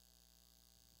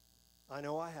 I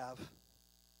know I have.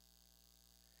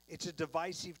 It's a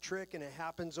divisive trick, and it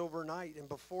happens overnight. And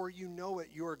before you know it,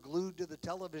 you are glued to the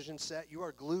television set. You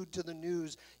are glued to the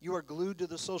news. You are glued to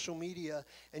the social media.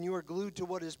 And you are glued to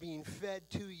what is being fed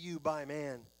to you by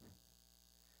man.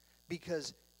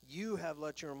 Because you have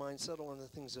let your mind settle on the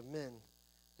things of men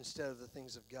instead of the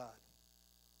things of God.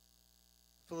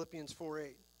 Philippians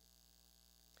 4:8.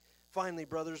 Finally,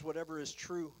 brothers, whatever is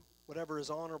true, whatever is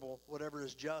honorable, whatever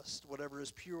is just, whatever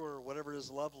is pure, whatever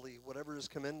is lovely, whatever is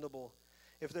commendable,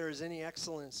 if there is any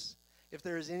excellence, if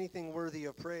there is anything worthy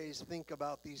of praise, think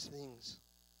about these things.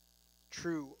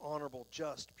 True, honorable,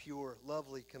 just, pure,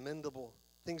 lovely, commendable,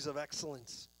 things of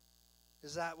excellence.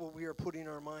 Is that what we are putting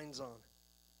our minds on?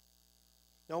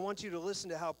 Now, I want you to listen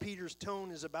to how Peter's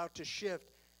tone is about to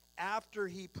shift after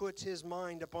he puts his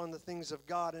mind upon the things of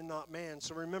God and not man.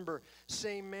 So remember,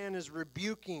 same man is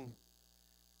rebuking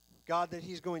God that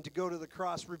he's going to go to the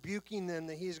cross, rebuking them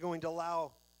that he's going to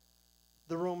allow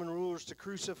the Roman rulers to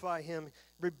crucify him,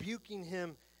 rebuking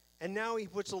him, and now he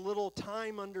puts a little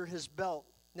time under his belt.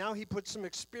 Now he puts some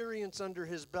experience under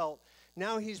his belt.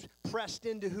 Now he's pressed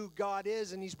into who God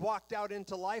is, and he's walked out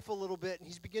into life a little bit, and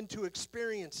he's begun to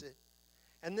experience it.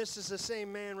 And this is the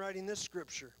same man writing this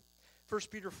scripture. 1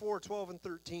 Peter 4:12 and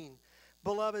 13.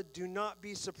 Beloved, do not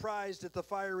be surprised at the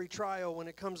fiery trial when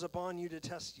it comes upon you to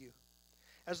test you,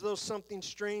 as though something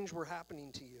strange were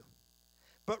happening to you.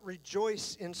 But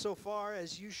rejoice insofar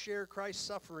as you share Christ's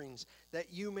sufferings,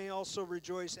 that you may also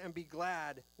rejoice and be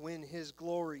glad when his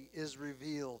glory is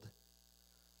revealed.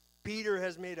 Peter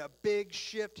has made a big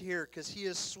shift here because he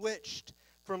has switched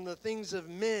from the things of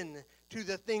men to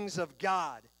the things of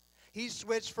God. He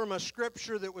switched from a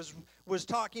scripture that was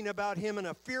talking about him in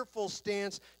a fearful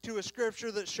stance to a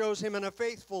scripture that shows him in a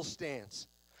faithful stance,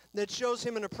 that shows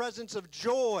him in a presence of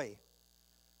joy,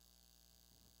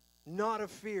 not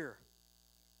of fear.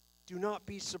 Do not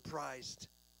be surprised.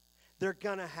 They're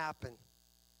going to happen.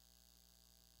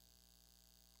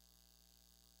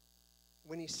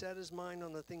 When he set his mind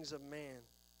on the things of man,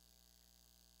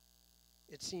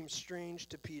 it seems strange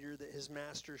to Peter that his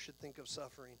master should think of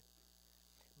suffering.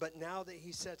 But now that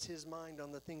he sets his mind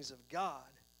on the things of God,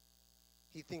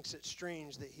 he thinks it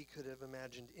strange that he could have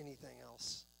imagined anything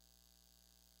else.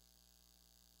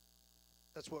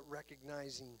 That's what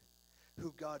recognizing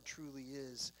who God truly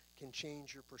is can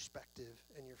change your perspective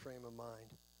and your frame of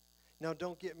mind. Now,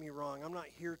 don't get me wrong. I'm not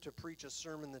here to preach a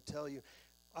sermon that tell you,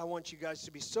 I want you guys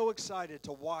to be so excited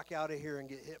to walk out of here and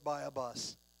get hit by a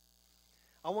bus.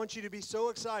 I want you to be so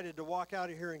excited to walk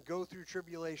out of here and go through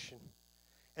tribulation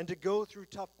and to go through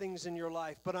tough things in your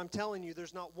life. But I'm telling you,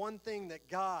 there's not one thing that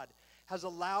God has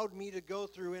allowed me to go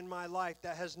through in my life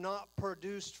that has not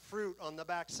produced fruit on the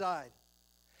backside.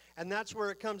 And that's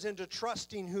where it comes into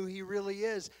trusting who he really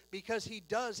is, because he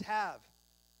does have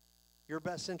your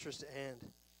best interest at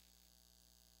hand.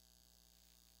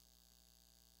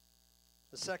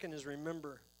 The second is,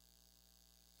 remember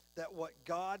that what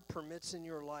God permits in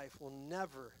your life will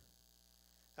never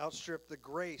outstrip the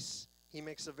grace he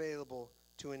makes available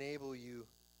to enable you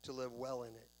to live well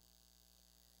in it.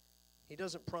 He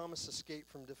doesn't promise escape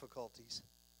from difficulties,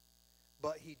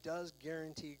 but he does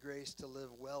guarantee grace to live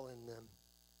well in them.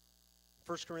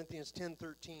 1 Corinthians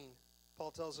 10:13, Paul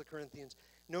tells the Corinthians,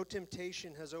 no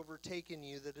temptation has overtaken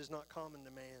you that is not common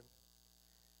to man.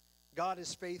 God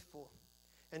is faithful,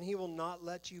 and he will not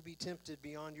let you be tempted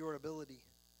beyond your ability.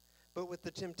 But with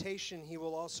the temptation, he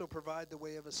will also provide the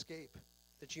way of escape,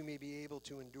 that you may be able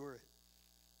to endure it.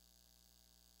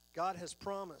 God has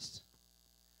promised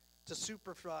to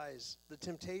supervise the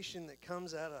temptation that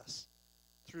comes at us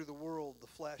through the world, the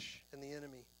flesh, and the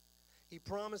enemy. He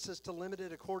promises to limit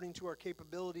it according to our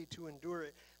capability to endure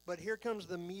it. But here comes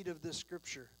the meat of this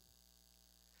scripture.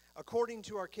 According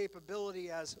to our capability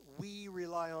as we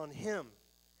rely on him,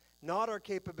 not our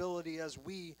capability as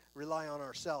we rely on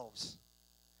ourselves.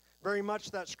 Very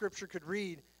much that scripture could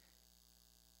read,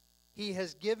 he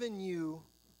has given you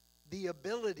the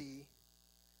ability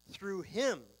through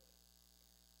him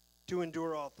to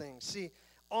endure all things. See,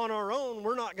 on our own,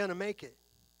 we're not going to make it.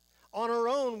 On our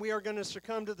own, we are going to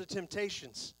succumb to the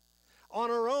temptations. On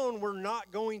our own, we're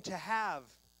not going to have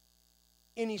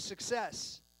any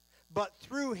success. But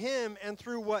through him and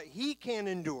through what he can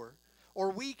endure, or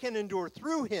we can endure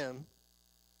through him,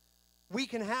 we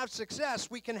can have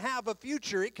success. We can have a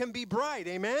future. It can be bright.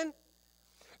 Amen?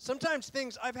 Sometimes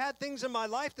I've had things in my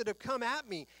life that have come at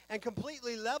me and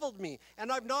completely leveled me,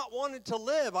 and I've not wanted to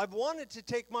live. I've wanted to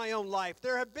take my own life.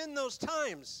 There have been those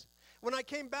times. When I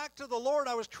came back to the Lord,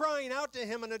 I was crying out to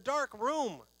him in a dark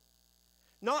room,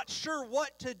 not sure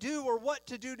what to do or what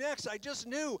to do next. I just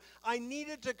knew I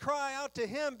needed to cry out to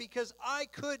him because I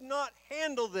could not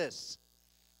handle this.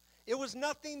 It was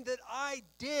nothing that I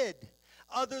did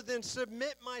other than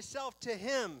submit myself to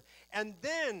him. And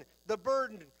then the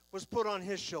burden was put on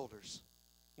his shoulders,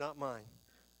 not mine.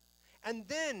 And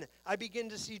then I begin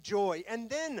to see joy. And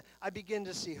then I begin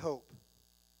to see hope.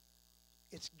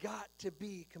 It's got to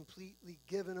be completely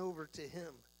given over to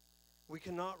him. We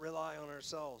cannot rely on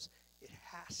ourselves. It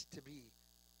has to be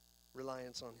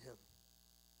reliance on him.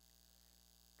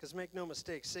 Because make no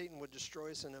mistake, Satan would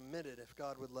destroy us in a minute if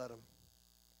God would let him.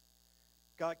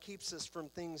 God keeps us from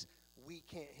things we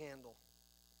can't handle.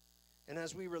 And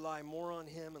as we rely more on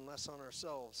him and less on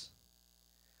ourselves,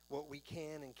 what we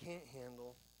can and can't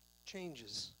handle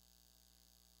changes.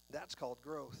 That's called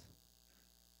growth.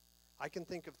 I can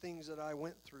think of things that I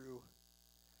went through.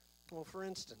 Well, for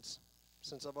instance,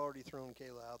 since I've already thrown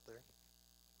Kayla out there,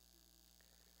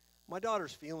 my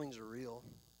daughter's feelings are real.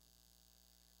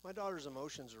 My daughter's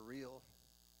emotions are real.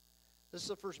 This is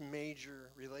the first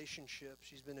major relationship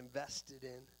she's been invested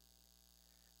in.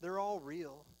 They're all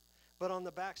real. But on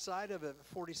the backside of it, at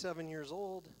 47 years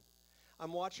old,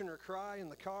 I'm watching her cry in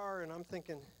the car, and I'm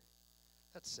thinking,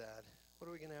 that's sad. What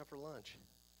are we going to have for lunch?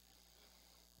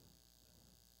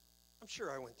 I'm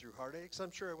sure I went through heartaches.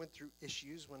 I'm sure I went through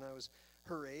issues when I was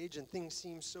her age, and things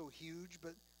seem so huge,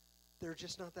 but they're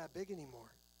just not that big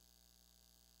anymore.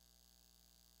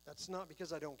 That's not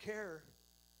because I don't care.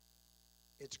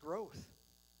 It's growth.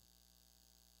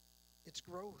 It's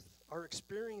growth. Our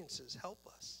experiences help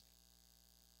us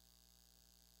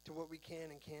to what we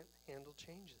can and can't handle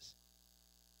changes.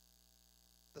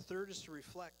 The third is to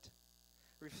reflect.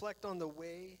 Reflect on the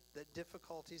way that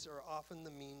difficulties are often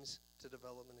the means to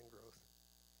development and growth.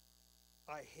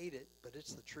 I hate it, but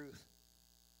it's the truth.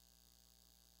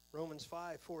 Romans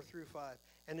 5:4-5.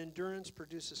 And endurance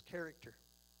produces character,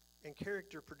 and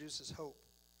character produces hope.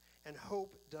 And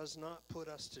hope does not put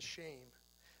us to shame,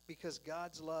 because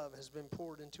God's love has been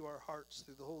poured into our hearts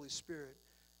through the Holy Spirit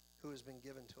who has been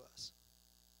given to us.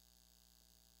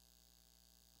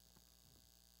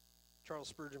 Charles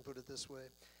Spurgeon put it this way: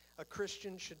 a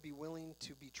Christian should be willing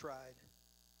to be tried.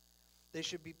 They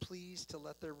should be pleased to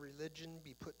let their religion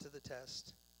be put to the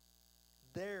test.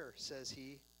 There, says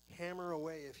he, hammer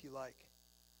away if you like.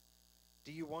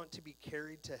 Do you want to be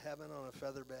carried to heaven on a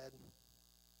feather bed?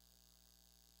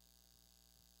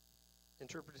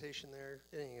 Interpretation there,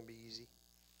 it ain't going to be easy.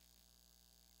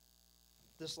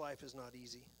 This life is not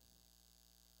easy.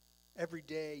 Every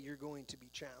day you're going to be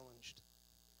challenged.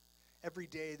 Every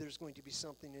day there's going to be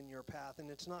something in your path, and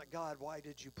it's not, God, why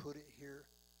did you put it here?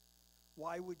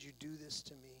 Why would you do this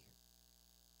to me?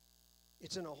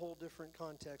 It's in a whole different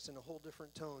context, in a whole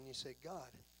different tone. You say, God,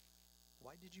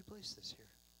 why did you place this here?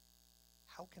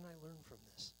 How can I learn from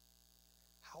this?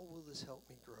 How will this help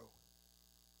me grow?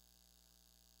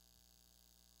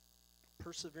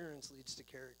 Perseverance leads to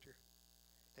character,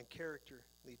 and character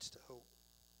leads to hope.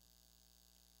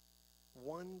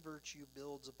 One virtue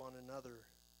builds upon another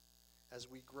as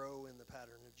we grow in the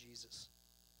pattern of Jesus.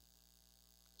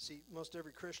 See, most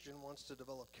every Christian wants to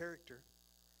develop character,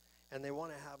 and they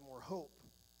want to have more hope.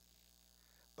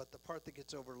 But the part that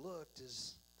gets overlooked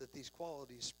is that these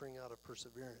qualities spring out of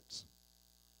perseverance,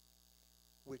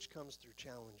 which comes through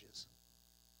challenges,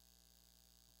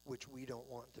 which we don't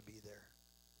want to be there.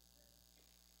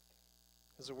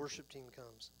 As the worship team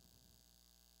comes,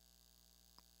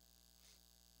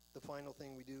 the final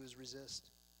thing we do is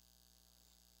resist.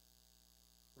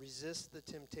 Resist the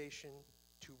temptation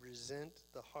to resent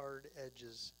the hard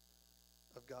edges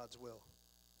of God's will.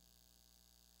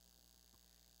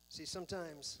 See,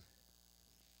 sometimes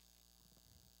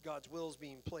God's will is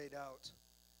being played out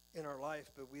in our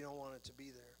life, but we don't want it to be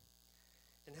there.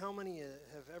 And how many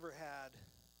have ever had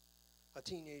a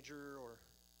teenager or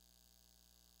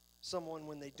someone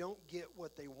when they don't get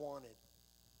what they wanted,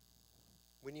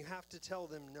 when you have to tell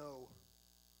them no?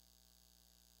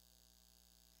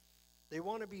 They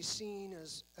want to be seen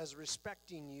as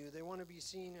respecting you. They want to be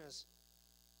seen as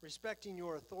respecting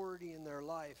your authority in their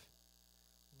life.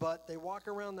 But they walk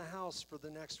around the house for the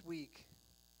next week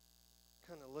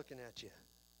kind of looking at you.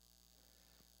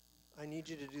 I need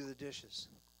you to do the dishes.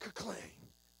 Ka-clang,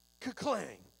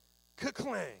 ka-clang,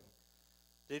 ka-clang.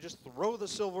 They just throw the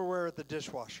silverware at the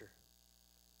dishwasher.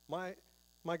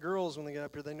 My girls, when they get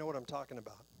up here, they know what I'm talking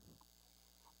about.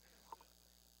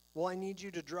 Well, I need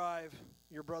you to drive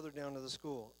your brother down to the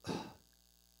school.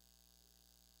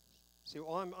 See,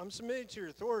 well, I'm submitting to your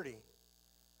authority.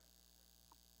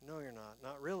 No, you're not.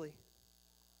 Not really.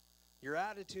 Your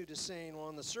attitude is saying, well,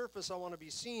 on the surface, I want to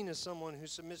be seen as someone who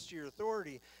submits to your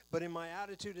authority. But in my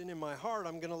attitude and in my heart,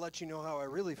 I'm going to let you know how I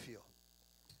really feel.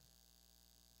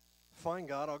 Fine,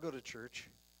 God, I'll go to church.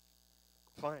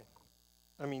 Fine.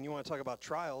 I mean, you want to talk about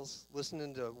trials?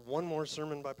 Listening to one more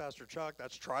sermon by Pastor Chuck,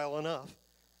 that's trial enough.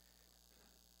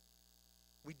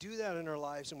 We do that in our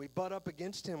lives, and we butt up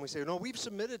against him. We say, no, we've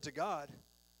submitted to God.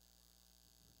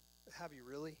 Have you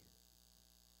really?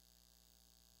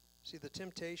 See, the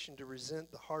temptation to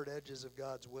resent the hard edges of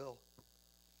God's will,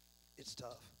 it's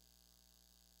tough.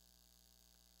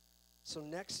 So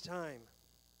next time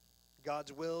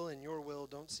God's will and your will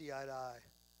don't see eye to eye,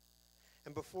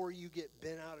 and before you get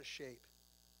bent out of shape,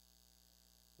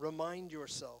 remind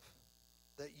yourself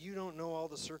that you don't know all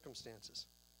the circumstances.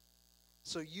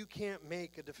 So you can't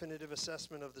make a definitive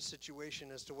assessment of the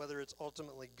situation as to whether it's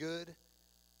ultimately good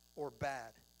or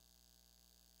bad.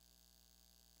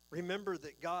 Remember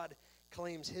that God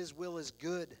claims his will is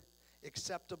good,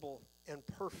 acceptable, and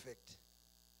perfect.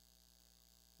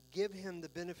 Give him the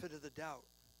benefit of the doubt.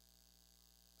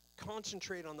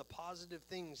 Concentrate on the positive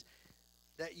things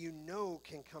that you know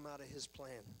can come out of his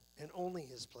plan, and only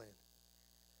his plan.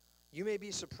 You may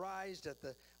be surprised at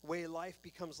the way life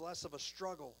becomes less of a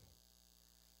struggle,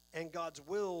 and God's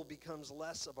will becomes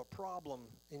less of a problem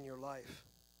in your life.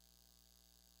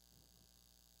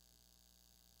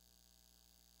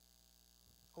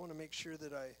 I want to make sure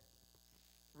that I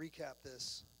recap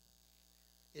this.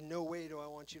 In no way do I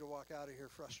want you to walk out of here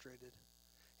frustrated.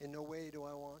 In no way do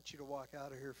I want you to walk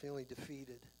out of here feeling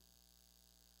defeated.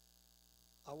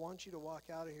 I want you to walk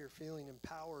out of here feeling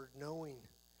empowered, knowing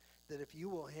that if you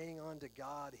will hang on to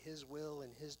God, his will,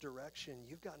 and his direction,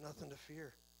 you've got nothing to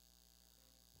fear.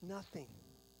 Nothing.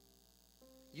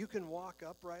 You can walk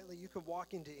uprightly. You can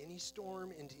walk into any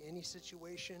storm, into any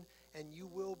situation, and you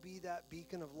will be that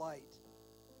beacon of light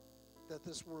that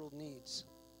this world needs.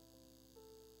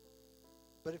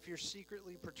 But if you're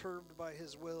secretly perturbed by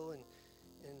his will and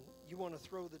you want to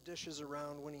throw the dishes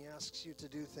around when he asks you to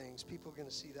do things, people are going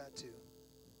to see that too.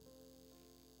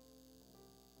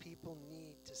 People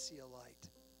need to see a light.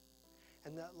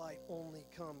 And that light only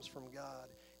comes from God,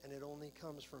 and it only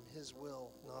comes from his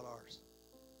will, not ours.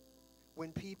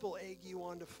 When people egg you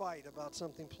on to fight about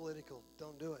something political,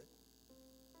 don't do it.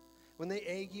 When they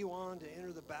egg you on to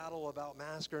enter the battle about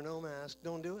mask or no mask,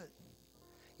 don't do it.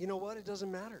 You know what? It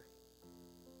doesn't matter.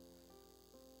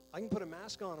 I can put a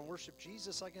mask on and worship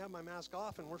Jesus. I can have my mask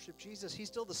off and worship Jesus. He's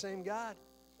still the same God.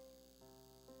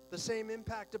 The same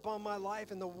impact upon my life,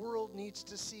 and the world needs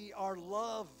to see our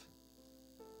love.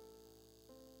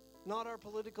 Not our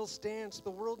political stance. The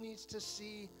world needs to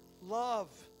see love.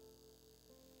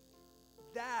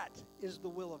 That is the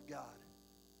will of God.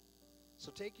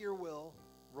 So take your will,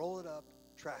 roll it up,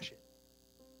 trash it.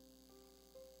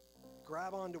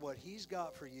 Grab onto what He's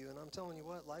got for you, and I'm telling you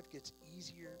what, life gets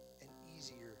easier and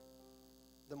easier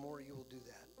the more you will do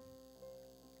that.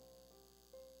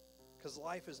 Because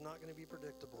life is not going to be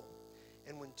predictable.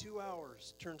 And when 2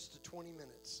 hours turns to 20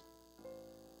 minutes,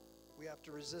 we have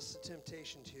to resist the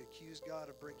temptation to accuse God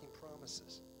of breaking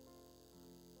promises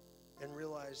and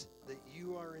realize that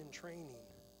you are in training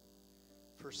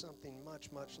for something much,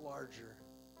 much larger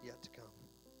yet to come.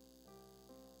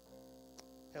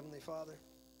 Heavenly Father,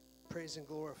 praise and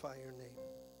glorify your name.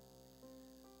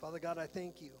 Father God, I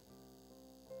thank you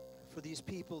for these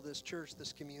people, this church,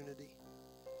 this community.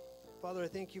 Father, I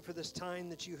thank you for this time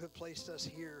that you have placed us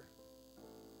here.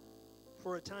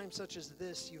 For a time such as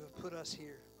this, you have put us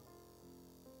here.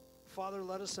 Father,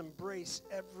 let us embrace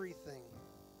everything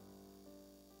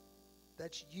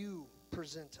that you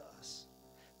present to us.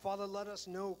 Father, let us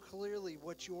know clearly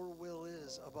what your will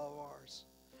is above ours.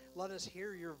 Let us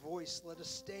hear your voice. Let us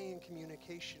stay in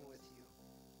communication with you.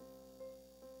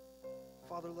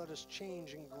 Father, let us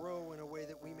change and grow in a way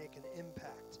that we make an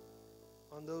impact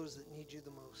on those that need you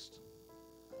the most.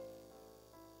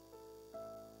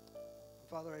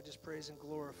 Father, I just praise and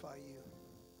glorify you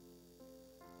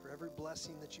for every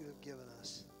blessing that you have given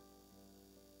us.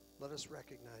 Let us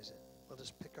recognize it. Let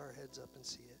us pick our heads up and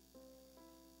see it.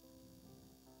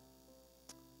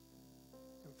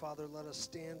 And Father, let us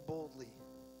stand boldly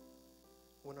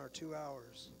when our 2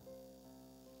 hours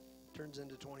turns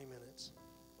into 20 minutes.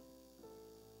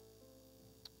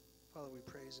 Father, we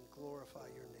praise and glorify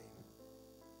your name.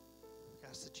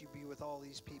 Ask that you be with all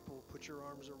these people. Put your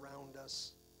arms around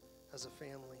us as a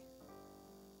family.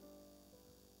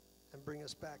 And bring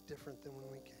us back different than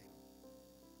when we came.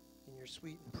 In your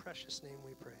sweet and precious name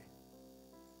we pray.